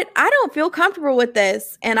know what? I don't feel comfortable with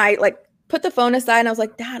this. And I like put the phone aside and I was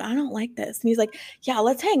like, Dad, I don't like this. And he's like, yeah,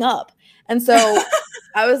 let's hang up. And so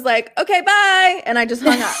I was like, okay, bye. And I just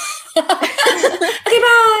hung up. Okay,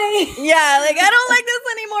 bye. Yeah, like I don't like this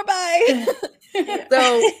anymore. Bye.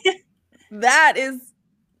 So that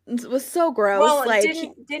was so gross. Well, like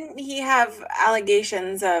didn't he have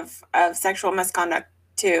allegations of sexual misconduct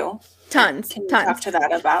too? Tons. Can you talk to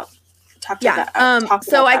that about?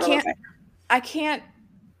 So I can't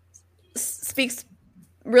speak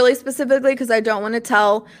really specifically because I don't want to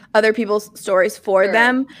tell other people's stories for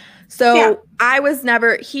them. So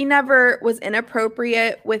he never was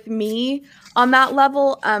inappropriate with me on that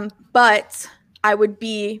level. But I would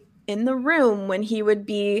be in the room when he would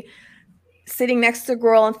be sitting next to a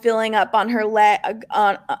girl and feeling up on her leg,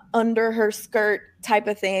 under her skirt type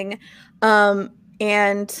of thing.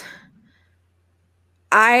 And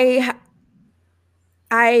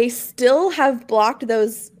I still have blocked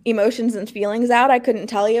those emotions and feelings out. I couldn't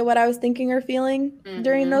tell you what I was thinking or feeling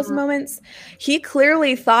during those moments. He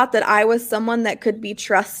clearly thought that I was someone that could be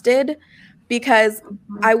trusted because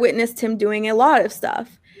I witnessed him doing a lot of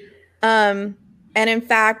stuff. And in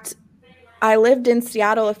fact, I lived in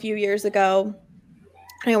Seattle a few years ago.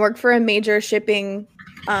 I worked for a major shipping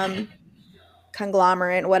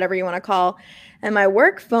conglomerate, whatever you want to call. And my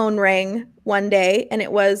work phone rang one day, and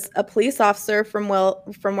it was a police officer from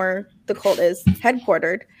where the cult is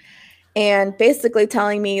headquartered, and basically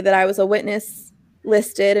telling me that I was a witness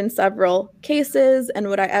listed in several cases, and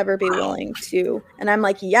would I ever be willing to? And I'm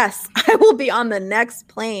like, yes, I will be on the next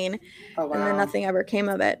plane. Oh, wow. And then nothing ever came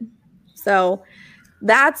of it. So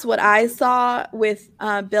that's what I saw with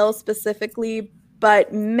Bill specifically,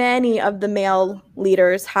 but many of the male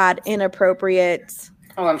leaders had inappropriate.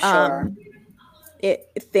 Oh, I'm sure.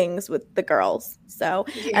 Things with the girls. So,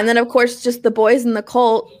 and then of course, just the boys in the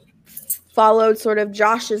cult followed sort of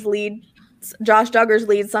Josh Duggar's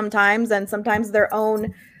lead sometimes, and sometimes their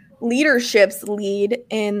own leadership's lead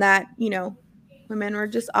in that, women were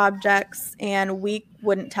just objects and we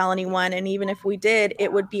wouldn't tell anyone. And even if we did,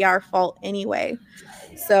 it would be our fault anyway.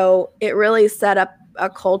 So it really set up a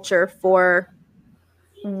culture for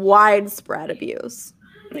widespread abuse.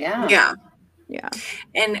 Yeah. Yeah. Yeah.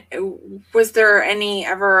 And was there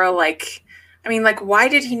ever why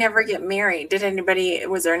did he never get married?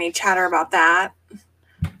 Was there any chatter about that?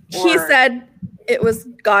 He said it was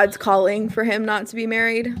God's calling for him not to be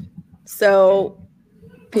married. So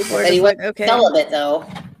people are just like, okay. Celibate though.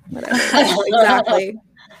 Whatever.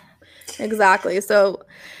 Exactly. So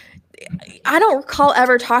I don't recall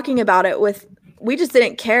ever talking about it we just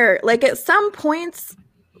didn't care. Like at some points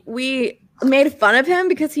we made fun of him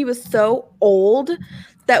because he was so old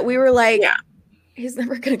that we were like, he's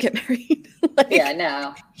never gonna get married.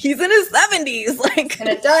 No. He's in his 70s. Like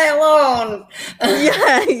gonna die alone.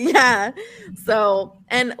 Yeah. So,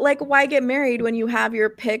 and like, why get married when you have your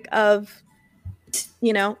pick of,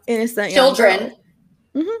 innocent children?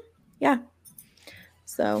 Yeah.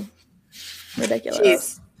 So ridiculous.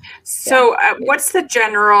 Jeez. So what's the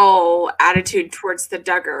general attitude towards the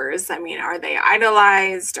Duggars? I mean, are they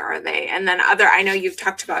idolized? And then I know you've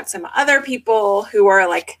talked about some other people who are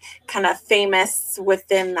like kind of famous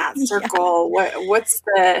within that circle.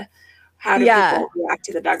 How do people react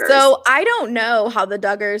to the Duggars? So I don't know how the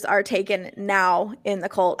Duggars are taken now in the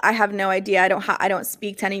cult. I have no idea. I don't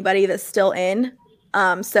speak to anybody that's still in.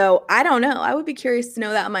 So I don't know. I would be curious to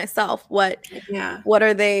know that myself. What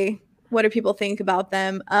do people think about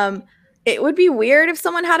them? It would be weird if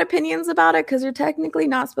someone had opinions about it because you're technically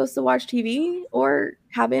not supposed to watch TV or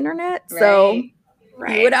have internet. Right. So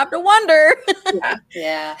you would have to wonder.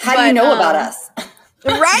 Yeah. How do you know about us?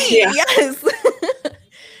 Right. Yes.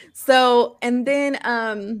 So, and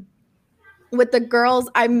then with the girls,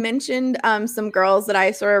 I mentioned some girls that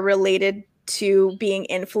I sort of related to being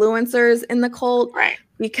influencers in the cult, right?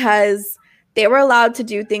 Because they were allowed to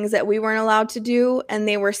do things that we weren't allowed to do, and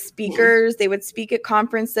they were speakers. They would speak at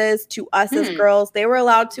conferences to us as girls. They were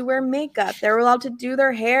allowed to wear makeup. They were allowed to do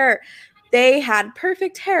their hair. They had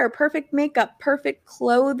perfect hair, perfect makeup, perfect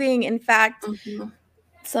clothing. In fact,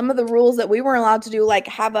 some of the rules that we weren't allowed to do, like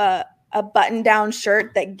have a button-down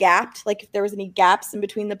shirt that gapped, like if there was any gaps in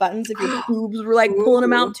between the buttons, if your boobs were like pulling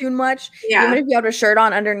them out too much, even if you had a shirt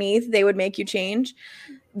on underneath, they would make you change.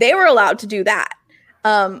 They were allowed to do that.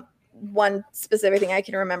 One specific thing I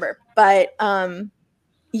can remember, but they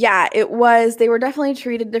were definitely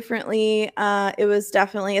treated differently. It was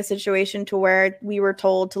definitely a situation to where we were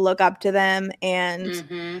told to look up to them,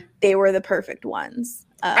 and they were the perfect ones.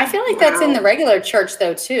 I feel like that's in the regular church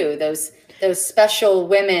though too. Those special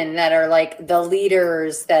women that are like the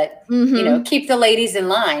leaders that keep the ladies in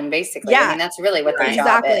line, basically. I mean, that's really what their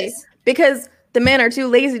job is. Because the men are too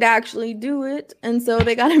lazy to actually do it, and so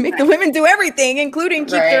they got to make the women do everything, including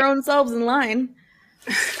keep their own selves in line.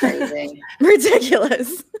 Crazy.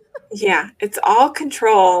 Ridiculous. Yeah, it's all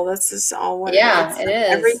control. That's just all what it is.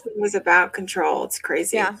 Everything was about control. It's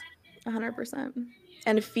crazy. Yeah, 100%.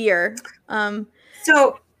 And fear.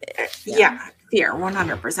 Fear,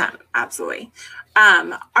 100%, absolutely.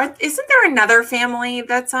 Isn't there another family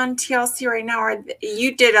that's on TLC right now? Or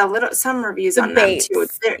you did some reviews on Bates. them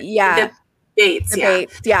too. The Bates.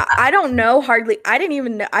 Yeah. I don't know hardly. I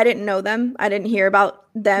didn't know them. I didn't hear about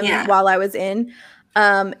them while I was in.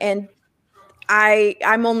 And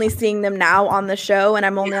I'm only seeing them now on the show, and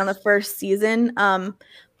I'm only on the first season.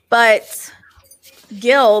 But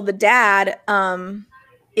Gil, the dad,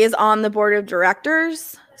 is on the board of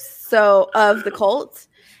directors of the cult,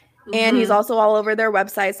 and he's also all over their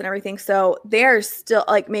websites and everything. So they're still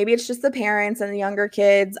like, maybe it's just the parents and the younger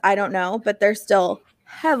kids, I don't know, but they're still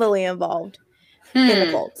heavily involved in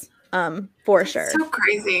the cult, for sure. So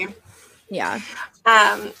crazy. Yeah.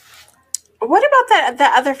 What about the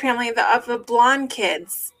other family of the blonde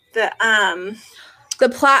kids? The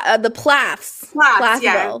Plaths.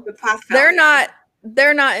 Plathville. The Plath family.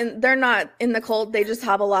 They're not in the cult. They just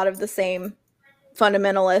have a lot of the same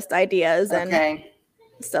fundamentalist ideas and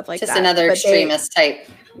stuff like that. Just another extremist type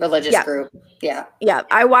religious group. Yeah. Yeah.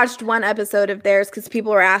 I watched one episode of theirs because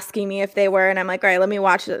people were asking me if they were, and I'm like, all right, let me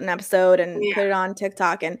watch an episode and put it on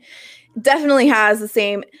TikTok, and definitely has the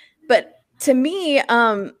same. But to me,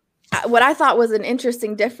 what I thought was an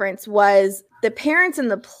interesting difference was the parents in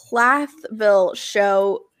the Plathville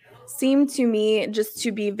show seemed to me just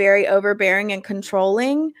to be very overbearing and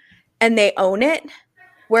controlling, and they own it.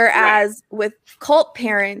 Whereas with cult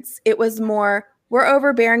parents, it was more, we're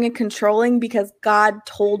overbearing and controlling because God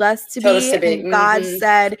told us to be. And God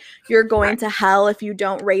said, you're going to hell if you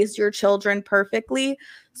don't raise your children perfectly.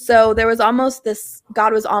 So there was almost this,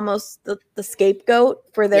 God was almost the scapegoat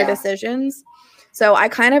for their decisions. So I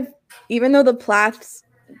kind of, even though the Plath's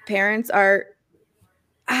parents are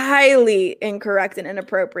highly incorrect and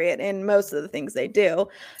inappropriate in most of the things they do,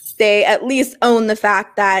 they at least own the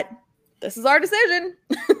fact that this is our decision.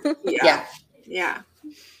 Yeah.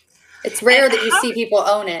 It's rare that you see people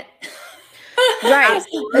own it. Right.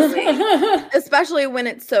 Especially when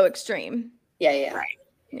it's so extreme. Yeah. Right.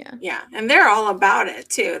 Yeah. And they're all about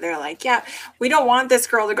it too. They're like, we don't want this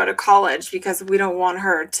girl to go to college because we don't want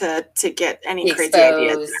her to get any crazy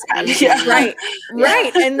ideas. Right.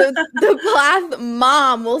 And the Plath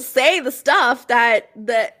mom will say the stuff that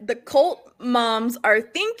the cult moms are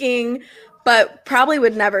thinking, but probably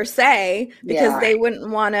would never say because they wouldn't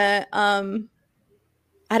want to,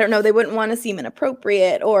 I don't know, they wouldn't want to seem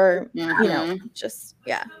inappropriate or, just.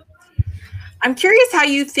 I'm curious how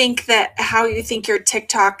you think your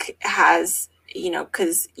TikTok has,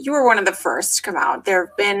 because you were one of the first to come out. There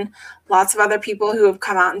have been lots of other people who have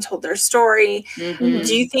come out and told their story.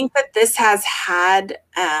 Do you think that this has had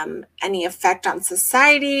any effect on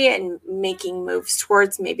society and making moves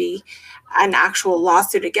towards maybe an actual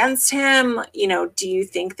lawsuit against him? Do you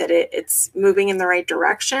think that it's moving in the right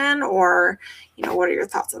direction, or, what are your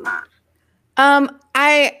thoughts on that?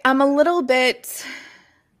 I'm a little bit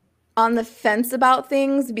on the fence about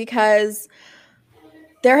things because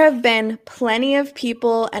there have been plenty of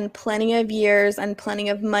people and plenty of years and plenty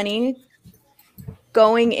of money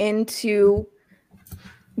going into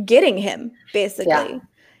getting him, basically. Yeah.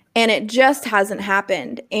 And it just hasn't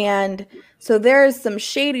happened. And so there's some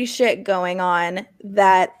shady shit going on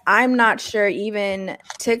that I'm not sure even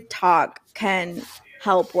TikTok can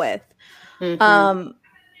help with.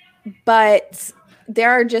 But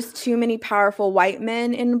there are just too many powerful white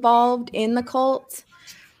men involved in the cult.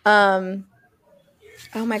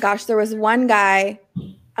 Oh my gosh, there was one guy,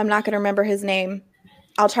 I'm not going to remember his name.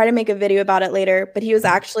 I'll try to make a video about it later, but he was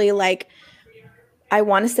actually like, I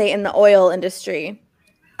want to say in the oil industry.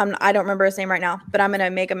 I don't remember his name right now, but I'm going to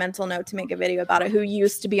make a mental note to make a video about it, who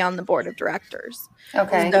used to be on the board of directors.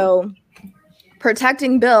 Okay. So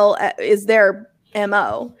protecting Bill is their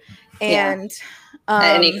MO. And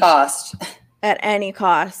at any cost. At any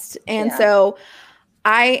cost. And so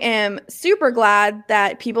I am super glad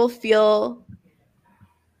that people feel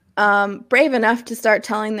brave enough to start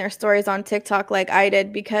telling their stories on TikTok like I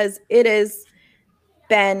did, because it has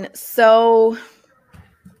been so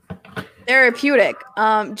therapeutic,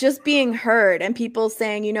 just being heard and people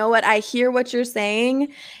saying, you know what, I hear what you're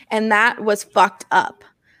saying, and that was fucked up.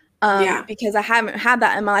 Because I haven't had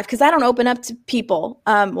that in my life, because I don't open up to people.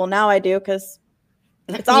 Well, now I do, because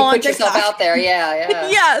it's all on TikTok. Yourself out there. Yeah.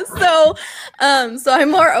 Yeah. So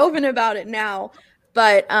I'm more open about it now.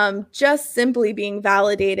 But just simply being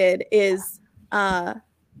validated is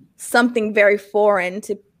something very foreign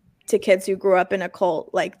to kids who grew up in a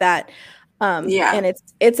cult like that. And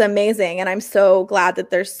it's amazing. And I'm so glad that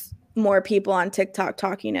there's more people on TikTok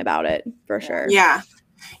talking about it, for sure. Yeah.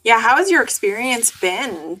 How has your experience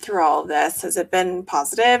been through all of this? Has it been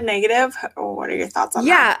positive, negative? Or what are your thoughts on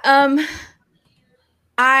that?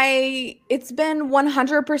 It's been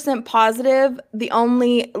 100% positive.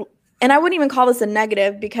 And I wouldn't even call this a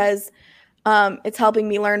negative, because it's helping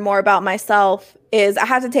me learn more about myself, is I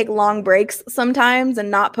have to take long breaks sometimes and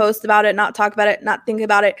not post about it, not talk about it, not think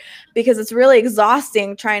about it, because it's really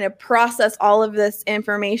exhausting trying to process all of this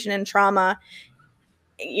information and trauma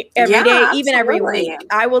every day, even every week.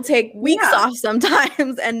 I will take weeks off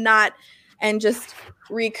sometimes and just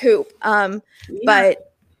recoup.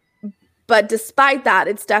 But despite that,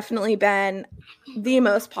 it's definitely been the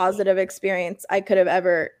most positive experience I could have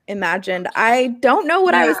ever imagined. I don't know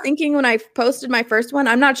what I was thinking when I posted my first one.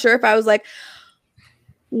 I'm not sure if I was like,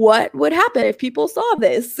 what would happen if people saw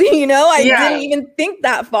this? I didn't even think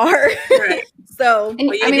that far. Right. So,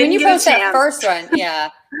 when you post that first one,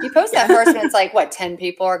 you post that first one, it's like, what, 10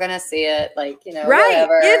 people are going to see it? Like,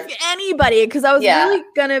 whatever. If anybody, because I was really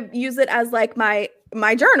going to use it as like my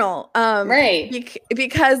journal. Right.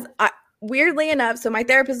 Because weirdly enough, so my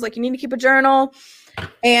therapist was like, you need to keep a journal.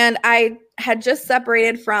 And I had just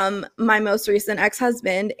separated from my most recent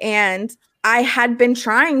ex-husband, and I had been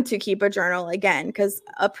trying to keep a journal again because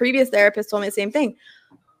a previous therapist told me the same thing.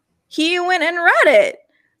 He went and read it.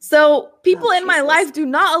 So people in my life do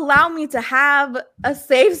not allow me to have a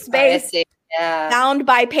safe space bound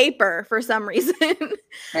by paper for some reason.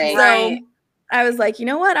 Right. So I was like, you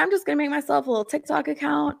know what? I'm just going to make myself a little TikTok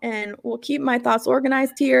account, and we'll keep my thoughts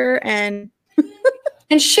organized here and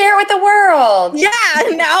share it with the world.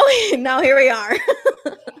 Yeah. Now here we are.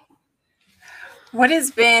 What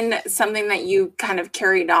has been something that you kind of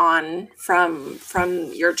carried on from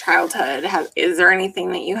your childhood? Is there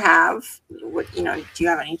anything that you have? Do you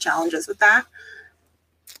have any challenges with that?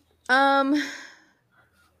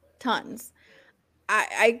 Tons.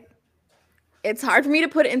 It's hard for me to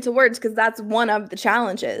put it into words, because that's one of the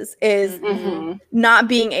challenges, is not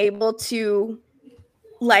being able to,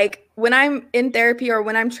 like, when I'm in therapy or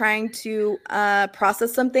when I'm trying to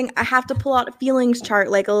process something, I have to pull out a feelings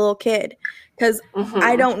chart like a little kid, because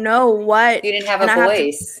I don't know what. You didn't have a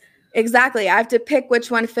voice. Exactly. I have to pick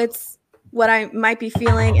which one fits what I might be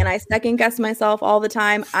feeling, and I second guess myself all the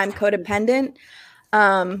time. I'm codependent,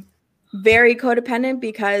 very codependent,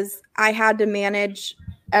 because I had to manage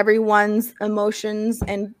everyone's emotions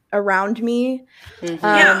and around me. It's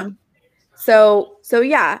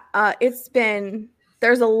been,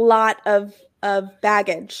 there's a lot of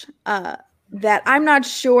baggage that I'm not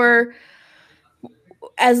sure,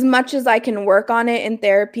 as much as I can work on it in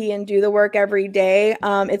therapy and do the work every day.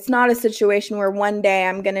 It's not a situation where one day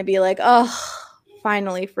I'm going to be like, oh,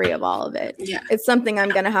 finally free of all of it. It's something I'm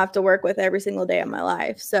going to have to work with every single day of my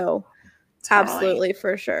life. So absolutely,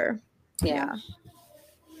 for sure. Yeah.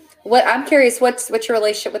 What I'm curious, what's your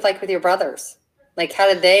relationship with your brothers? Like, how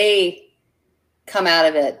did they come out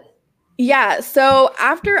of it? Yeah. So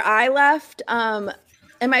after I left, and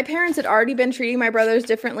my parents had already been treating my brothers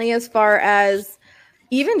differently as far as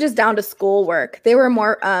even just down to schoolwork. They were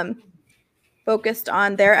more focused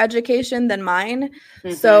on their education than mine.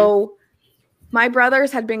 Mm-hmm. So my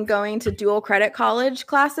brothers had been going to dual credit college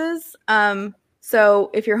classes. So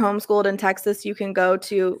if you're homeschooled in Texas, you can go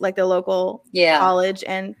to like the local college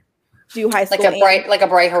and do high school. Like a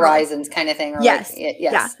Bright Horizons kind of thing. Or yes. Like,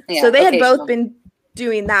 yeah. So they had both been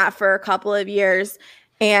doing that for a couple of years,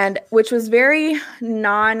 and which was very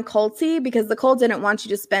non-culty because the cult didn't want you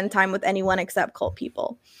to spend time with anyone except cult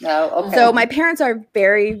people. Oh, okay. So my parents are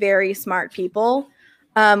very, very smart people,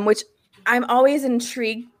 which I'm always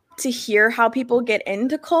intrigued to hear how people get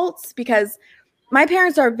into cults, because my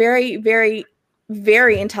parents are very, very,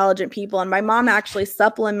 very intelligent people. And my mom actually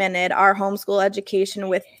supplemented our homeschool education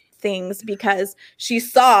with things because she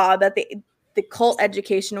saw that the cult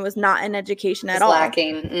education was not an education at all.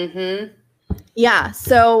 Lacking. Mm-hmm. Yeah.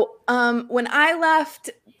 So when I left,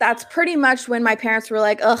 that's pretty much when my parents were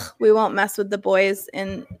like, ugh, we won't mess with the boys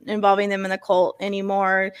and involving them in the cult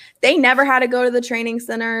anymore. They never had to go to the training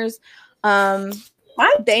centers.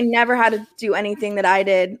 What? They never had to do anything that I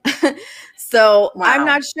did. So I'm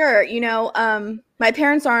not sure, my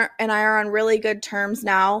parents and I are on really good terms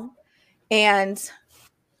now. And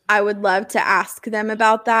I would love to ask them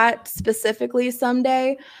about that specifically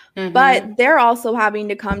someday. Mm-hmm. But they're also having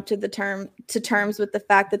to come to terms with the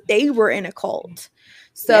fact that they were in a cult.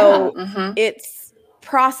 So it's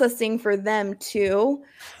processing for them too.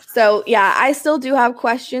 So yeah, I still do have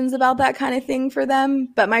questions about that kind of thing for them.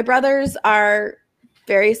 But my brothers are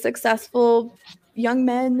very successful young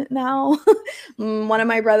men now. One of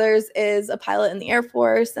my brothers is a pilot in the Air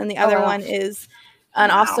Force, and the other one is an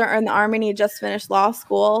officer in the Army, and he just finished law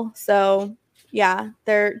school. So yeah,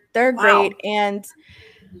 they're great. And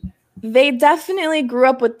they definitely grew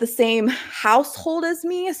up with the same household as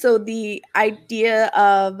me. So the ideas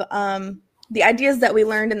that we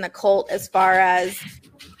learned in the cult as far as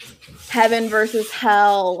heaven versus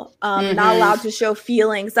hell, not allowed to show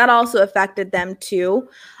feelings, that also affected them too.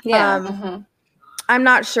 Yeah. I'm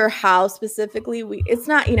not sure how specifically it's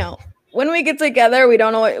not, when we get together, we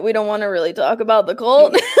don't want to really talk about the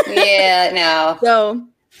cult. Yeah, no. So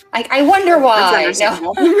I wonder why.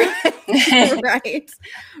 No.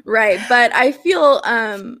 Right. But I feel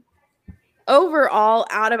overall,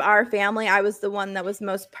 out of our family, I was the one that was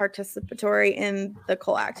most participatory in the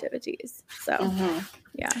cult activities. So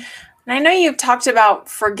yeah. And I know you've talked about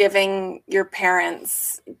forgiving your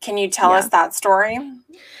parents. Can you tell us that story?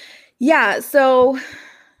 Yeah. So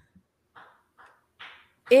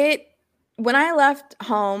when I left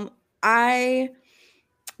home, I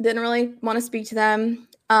didn't really want to speak to them.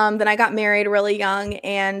 Then I got married really young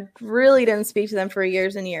and really didn't speak to them for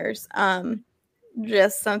years and years.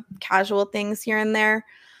 Just some casual things here and there,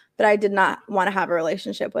 but I did not want to have a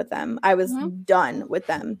relationship with them. I was done with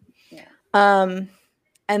them. Yeah.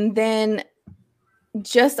 And then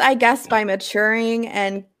just, I guess, by maturing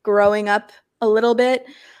and growing up a little bit,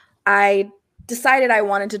 I decided I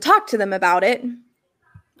wanted to talk to them about it.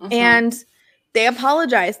 And they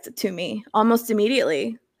apologized to me almost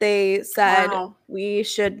immediately. They said we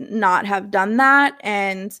should not have done that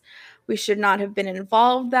and we should not have been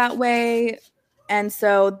involved that way. And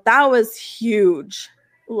so that was huge.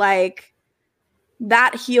 Like,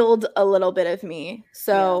 that healed a little bit of me.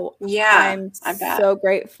 So I'm so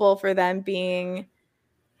grateful for them being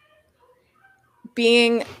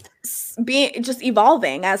just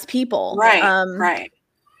evolving as people. Right.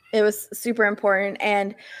 It was super important.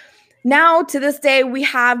 And now to this day, we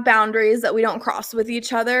have boundaries that we don't cross with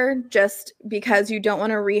each other just because you don't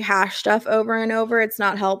want to rehash stuff over and over. It's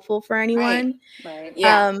not helpful for anyone. Right.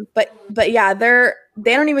 Yeah. But yeah,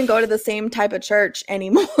 they don't even go to the same type of church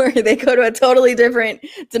anymore. They go to a totally different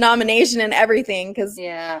denomination and everything because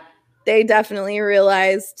they definitely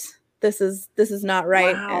realized this is not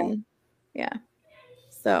right. And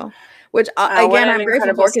so, which again, I'm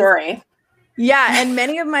grateful for. Story. Yeah, and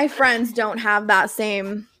many of my friends don't have that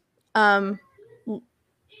same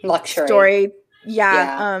luxury story.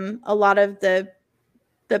 A lot of the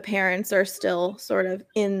parents are still sort of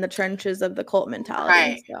in the trenches of the cult mentality.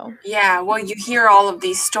 Right. So. Yeah. Well, you hear all of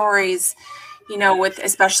these stories,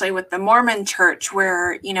 especially with the Mormon church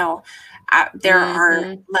where, there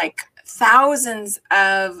are like thousands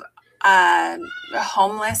of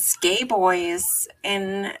homeless gay boys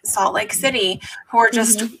in Salt Lake City who are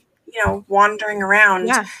just, wandering around.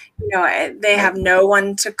 They have no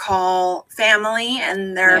one to call family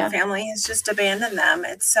and their family has just abandoned them.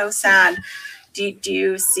 It's so sad. Do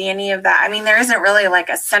you see any of that? I mean, there isn't really like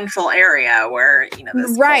a central area where,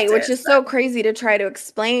 this right, cult which is so crazy to try to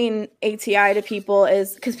explain ATI to people,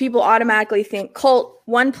 is because people automatically think cult,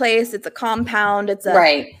 one place, it's a compound, it's a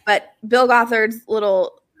right. But Bill Gothard's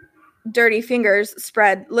little dirty fingers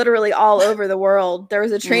spread literally all over the world. There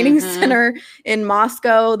was a training center in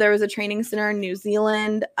Moscow. There was a training center in New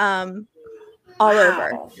Zealand, all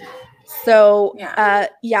over. So,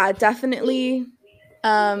 definitely.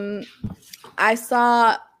 I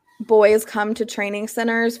saw boys come to training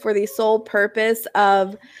centers for the sole purpose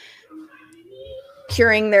of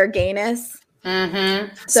curing their gayness.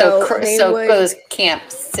 Mm-hmm. So those camp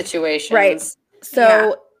situations. Right.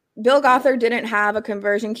 So Bill Gothard didn't have a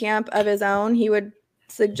conversion camp of his own. He would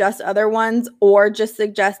suggest other ones or just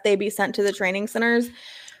suggest they be sent to the training centers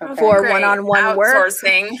for one-on-one work.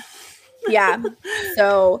 Outsourcing. Yeah.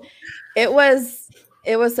 So it was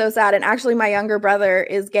so sad. And actually my younger brother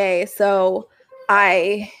is gay. So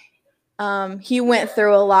he went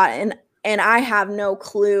through a lot, and I have no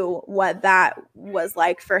clue what that was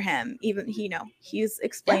like for him. Even, he's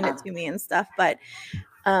explained it to me and stuff, but,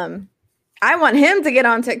 I want him to get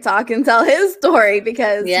on TikTok and tell his story,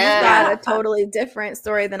 because he's got a totally different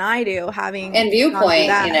story than I do, having and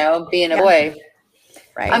viewpoint, being a boy.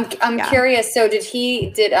 Right. I'm curious. So did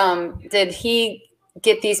he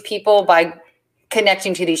get these people by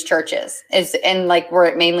connecting to these churches? Were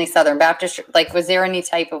it mainly Southern Baptist? Like, was there any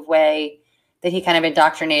type of way that he kind of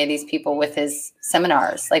indoctrinated these people with his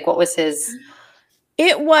seminars? Like, what was his?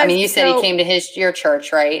 It was. I mean, you said he came to your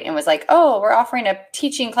church, right? And was like, "Oh, we're offering a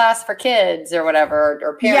teaching class for kids or whatever,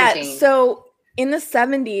 or parenting." Yeah. So in the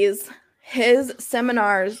 70s, his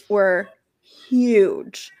seminars were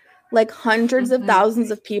huge. Like hundreds of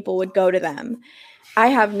thousands of people would go to them. I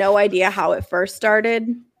have no idea how it first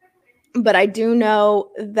started, but I do know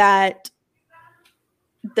that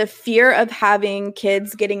the fear of having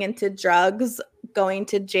kids getting into drugs, going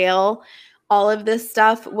to jail, all of this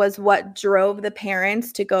stuff was what drove the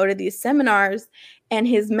parents to go to these seminars. And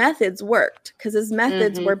his methods worked, because his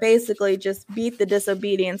methods were basically just beat the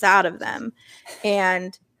disobedience out of them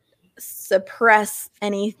and suppress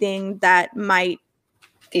anything that might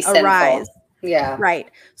be arise. Sinful. Yeah.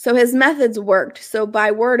 Right. So his methods worked. So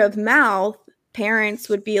by word of mouth, parents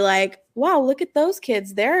would be like, wow, look at those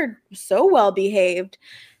kids. They're so well behaved.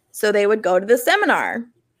 So they would go to the seminar.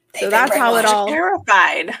 So that's how it all.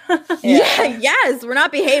 Terrified. Yes. We're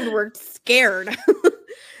not behaved. We're scared.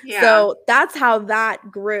 So that's how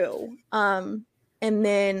that grew. And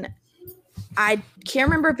then I can't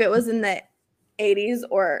remember if it was in the 80s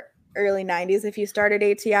or early 90s if you started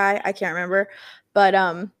ATI. I can't remember. But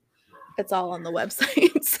it's all on the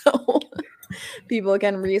website. So people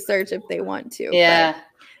can research if they want to. Yeah. But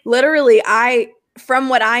literally, from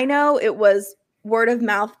what I know, it was word of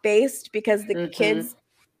mouth based, because the kids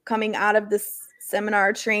coming out of this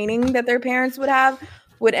seminar training that their parents would have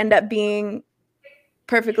would end up being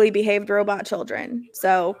perfectly behaved robot children.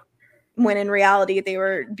 So when in reality, they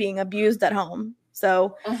were being abused at home.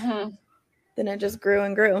 So then it just grew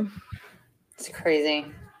and grew. It's crazy.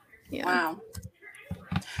 Yeah. Wow.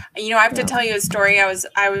 I have to tell you a story. I was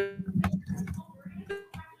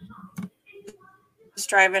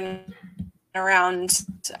driving around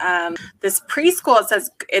this preschool.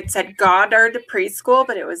 It said Goddard Preschool,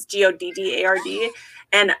 but it was Goddard,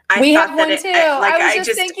 and I thought that it, I was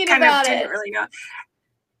just thinking kind about of didn't really know.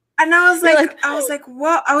 And I was like,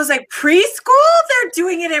 what? I was like, preschool? They're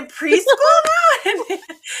doing it in preschool now?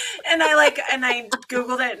 and I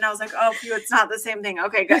Googled it, and I was like, oh, it's not the same thing.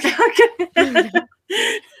 Okay, good.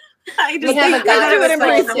 I just have a Goddard in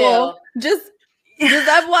preschool. Just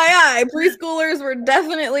FYI, preschoolers were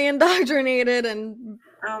definitely indoctrinated and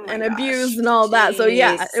abused and all that. So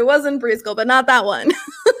yeah, it was in preschool, but not that one.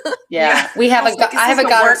 Yeah. I have a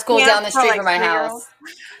Goddard school down the street from my house.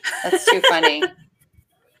 That's too funny.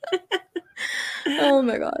 Oh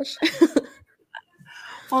my gosh.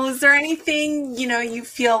 Well, is there anything, you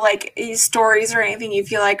feel like stories or anything you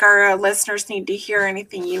feel like our listeners need to hear,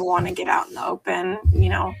 anything you want to get out in the open?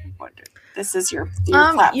 This is your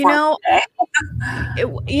platform today.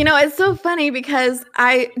 It's so funny because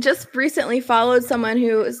I just recently followed someone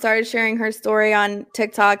who started sharing her story on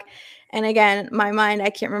TikTok. And again, my mind, I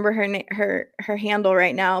can't remember her handle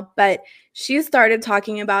right now, but she started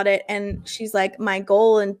talking about it. And she's like, my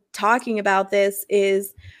goal in talking about this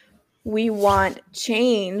is we want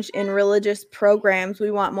change in religious programs.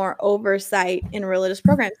 We want more oversight in religious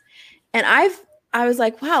programs. And I was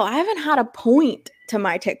like, wow, I haven't had a point to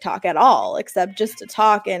my TikTok at all, except just to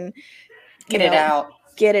talk and get it out.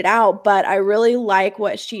 get it out. But I really like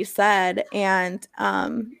what she said. And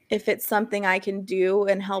if it's something I can do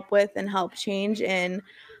and help with and help change in,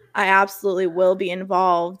 I absolutely will be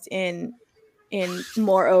involved in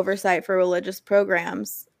more oversight for religious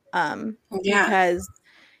programs.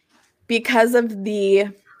 Because of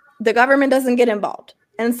the government doesn't get involved,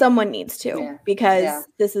 and someone needs to, because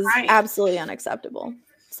this is absolutely unacceptable.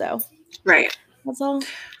 So that's all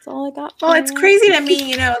I got. Well, it's crazy to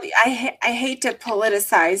me, you know, I hate to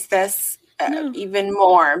politicize this even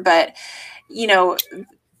more, but you know,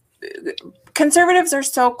 conservatives are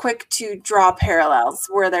so quick to draw parallels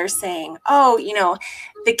where they're saying, oh, you know,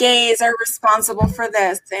 the gays are responsible for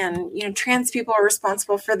this, and you know, trans people are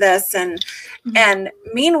responsible for this, and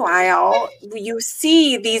meanwhile you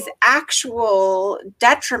see these actual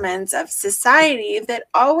detriments of society that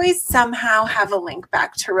always somehow have a link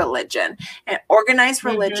back to religion and organized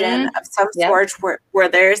religion of some sort, where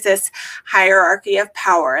there's this hierarchy of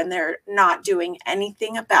power and they're not doing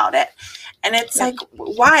anything about it. And it's like,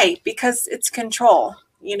 why? Because it's control,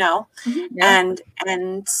 you know, and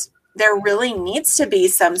there really needs to be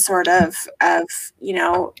some sort of you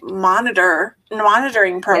know,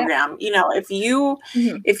 monitoring program. You know, if you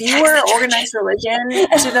are organized religion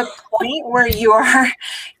to the point where you are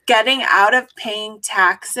getting out of paying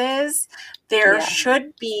taxes, there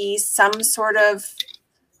should be some sort of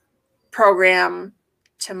program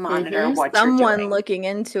to monitor what someone you're doing. Looking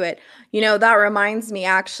into it. You know, that reminds me,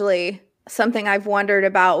 actually, something I've wondered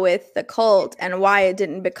about with the cult and why it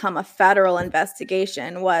didn't become a federal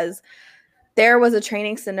investigation was there was a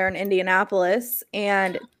training center in Indianapolis,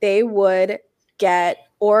 and they would get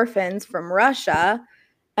orphans from Russia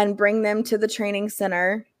and bring them to the training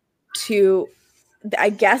center to,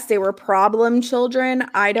 I guess they were problem children.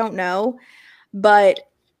 I don't know, but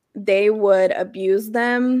they would abuse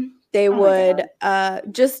them. They would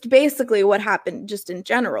just basically what happened just in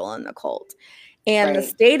general in the cult. And the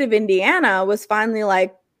state of Indiana was finally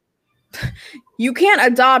like, you can't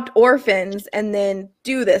adopt orphans and then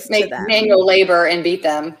do this to them. Manual labor and beat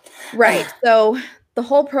them. Right. So the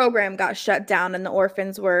whole program got shut down and the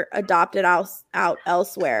orphans were adopted out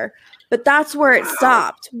elsewhere. But that's where it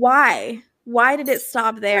stopped. Why? Why did it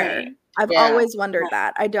stop there? Right. I've always wondered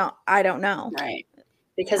that. I don't know. Right.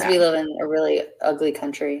 Because we live in a really ugly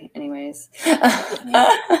country anyways.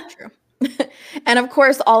 True. And of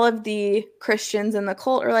course, all of the Christians in the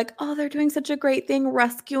cult are like, oh, they're doing such a great thing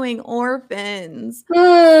rescuing orphans.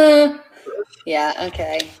 Yeah,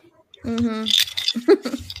 okay. Mm-hmm.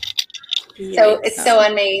 So it's so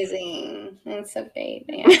amazing. It's so great.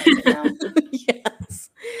 Yes.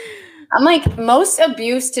 I'm like, most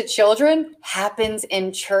abuse to children happens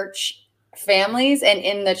in church families and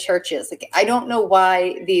in the churches. Like, I don't know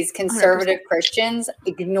why these conservative 100%. Christians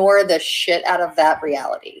ignore the shit out of that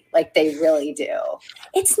reality. Like, they really do.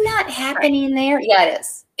 It's not happening there. Yeah, it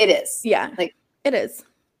is. It is. Yeah, like it is.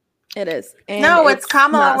 It is. And no, it's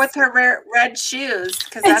Kamala with her red shoes.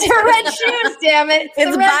 It's her red shoes, damn it.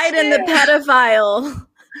 It's Biden, the pedophile.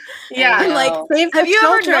 Yeah. Like, have you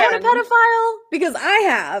ever known a pedophile? Because I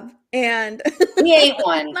have. And he ain't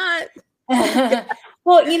one. Not.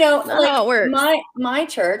 Well, you know, like my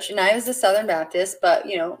church, and I was a Southern Baptist, but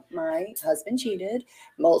you know, my husband cheated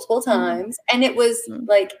multiple times, and it was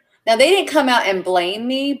like, now they didn't come out and blame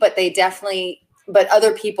me, but but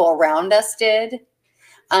other people around us did,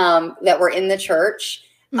 that were in the church.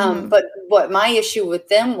 But what my issue with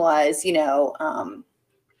them was, you know,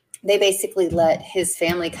 they basically let his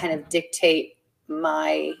family kind of dictate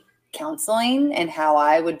my counseling and how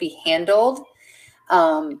I would be handled.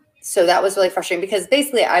 So that was really frustrating because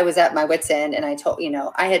basically I was at my wit's end, and I told, you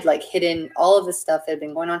know, I had like hidden all of the stuff that had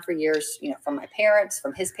been going on for years, you know, from my parents,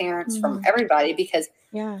 from his parents, from everybody, because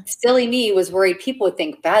silly me was worried people would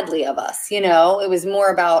think badly of us. You know, it was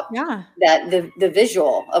more about that the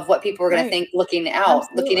visual of what people were going to think looking out,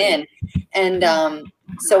 looking in. And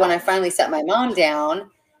so when I finally sat my mom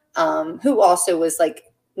down, who also was like,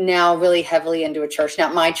 now really heavily into a church,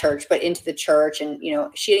 not my church, but into the church. And, you know,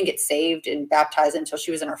 she didn't get saved and baptized until she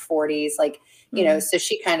was in her 40s. Like, you know, so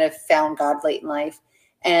she kind of found God late in life.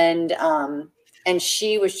 And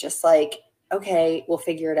she was just like, okay, we'll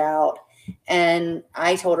figure it out. And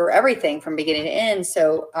I told her everything from beginning to end.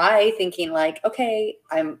 So I thinking like, okay,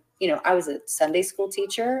 you know, I was a Sunday school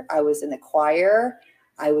teacher. I was in the choir.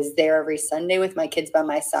 I was there every Sunday with my kids by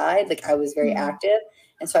my side. Like, I was very active.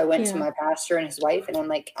 And so I went to my pastor and his wife, and I'm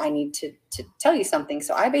like, I need to tell you something.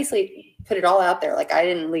 So I basically put it all out there. Like, I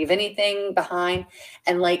didn't leave anything behind.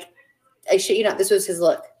 And like, I shit you not, this was his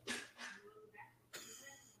look.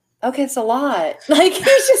 Okay, it's a lot. Like,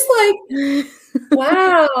 he's just like,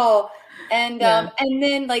 wow. And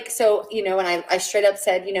then like, so, you know, and I straight up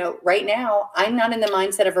said, you know, right now I'm not in the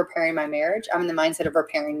mindset of repairing my marriage. I'm in the mindset of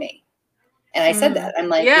repairing me. And I said that. I'm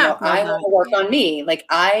like, you know, I want to work on me. Like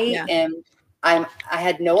I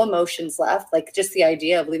had no emotions left. Like just the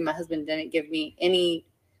idea of leaving my husband didn't give me any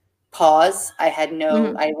pause. I had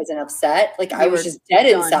no, I wasn't upset. Like I was just dead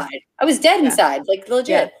inside. I was dead inside, like legit.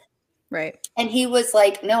 Yeah. Right. And he was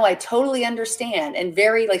like, no, I totally understand. And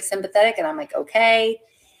very like sympathetic. And I'm like, okay.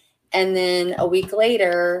 And then a week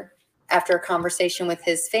later, after a conversation with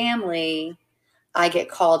his family, I get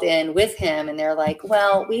called in with him and they're like,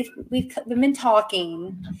 well, we've been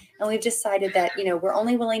talking and we've decided that, you know, we're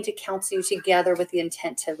only willing to counsel you together with the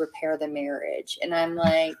intent to repair the marriage. And I'm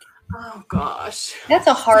like, oh gosh, that's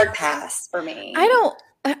a hard pass for me. I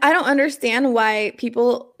don't understand why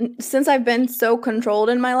people, since I've been so controlled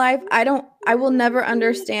in my life, I will never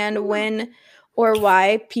understand when or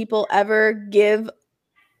why people ever give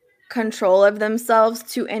control of themselves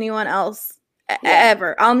to anyone else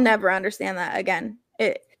ever. I'll never understand that again.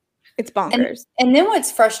 It's bonkers. And then what's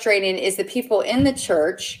frustrating is the people in the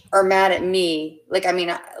church are mad at me. Like, I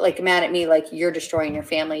mean, like mad at me, like you're destroying your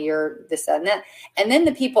family, you're this, that, and that. And then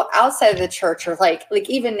the people outside of the church are like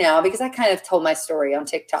even now, because I kind of told my story on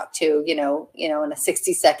TikTok too, you know, in a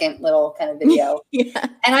 60-second little kind of video. Yeah.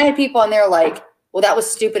 And I had people on there like, well, that was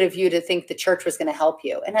stupid of you to think the church was going to help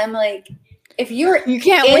you. And I'm like, you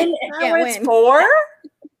can't win. You can't win. For?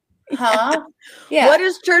 Huh? Yeah. What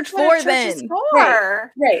is church for then? Right.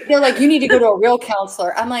 They're like, you need to go to a real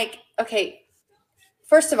counselor. I'm like, okay,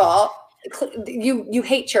 first of all, you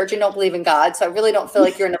hate church and don't believe in God. So I really don't feel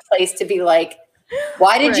like you're in a place to be like,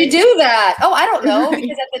 why did you do that? Oh, I don't know.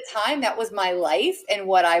 Because at the time that was my life and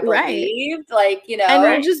what I believed. Like, you know.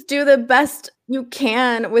 And you just do the best you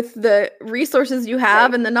can with the resources you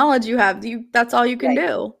have and the knowledge you have. That's all you can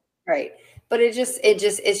do. Right. But it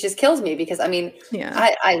just kills me because I mean,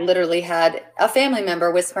 I literally had a family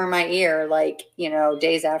member whisper in my ear, like, you know,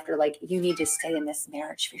 days after, like, you need to stay in this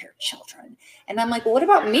marriage for your children. And I'm like, well, what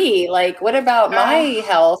about me? Like, what about my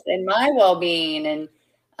health and my well-being? And,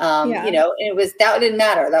 you know, that didn't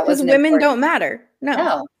matter. That wasn't women important. don't matter.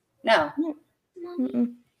 No. Mommy,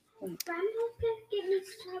 Grandpa's gonna get me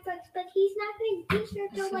Starbucks, but he's not gonna be here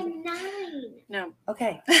till like 9. No.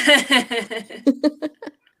 Okay.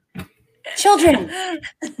 Children.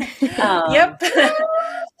 Yep.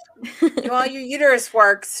 Well, your uterus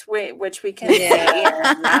works, which we can see.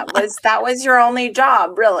 And that was your only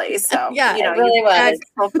job, really. So you know, it really was.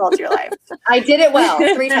 fulfilled your life. I did it well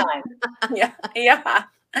 3 times. Yeah.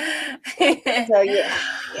 So yeah.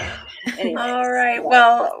 Anyways. All right.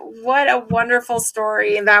 Well, what a wonderful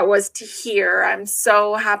story that was to hear. I'm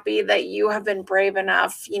so happy that you have been brave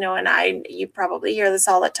enough, you know, and you probably hear this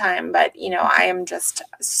all the time, but you know, I am just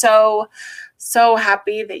so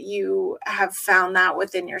happy that you have found that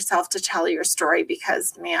within yourself to tell your story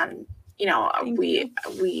because, man, you know, we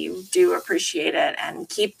do appreciate it and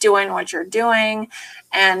keep doing what you're doing.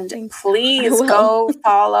 And please go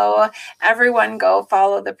follow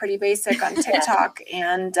the Pretty Basic on TikTok.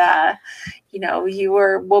 And, you know,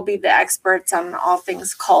 we'll be the experts on all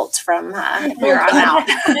things cult from here on out.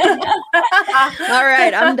 All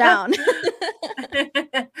right. I'm down.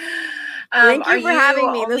 Thank you for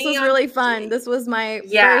having me. This was really fun. This was my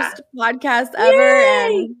first podcast ever,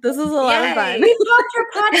 and this was a lot of fun. You got your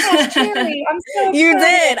podcast, Cherry. I'm so excited. You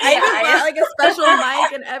did. I even got like a special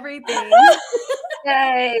mic and everything.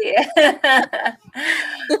 Yay.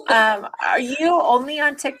 Are you only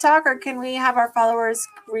on TikTok, or can we have our followers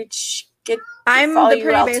I'm the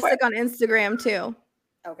Pretty Basic on Instagram too.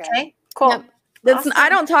 Okay. Cool. Yep. Awesome. I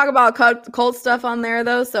don't talk about cult stuff on there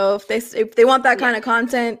though, so if they want that kind of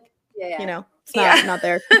content, you know, it's not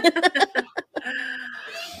there.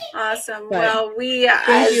 Awesome. But well,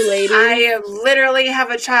 thank you, ladies. I literally have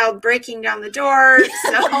a child breaking down the door.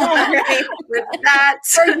 So with that,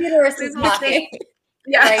 our uterus is knocking.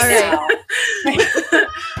 Yeah. We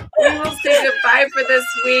will say goodbye for this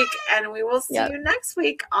week, and we will see you next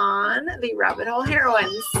week on the Rabbit Hole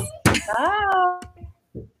Heroines. Bye.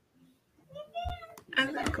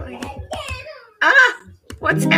 I'm not going. What's happening?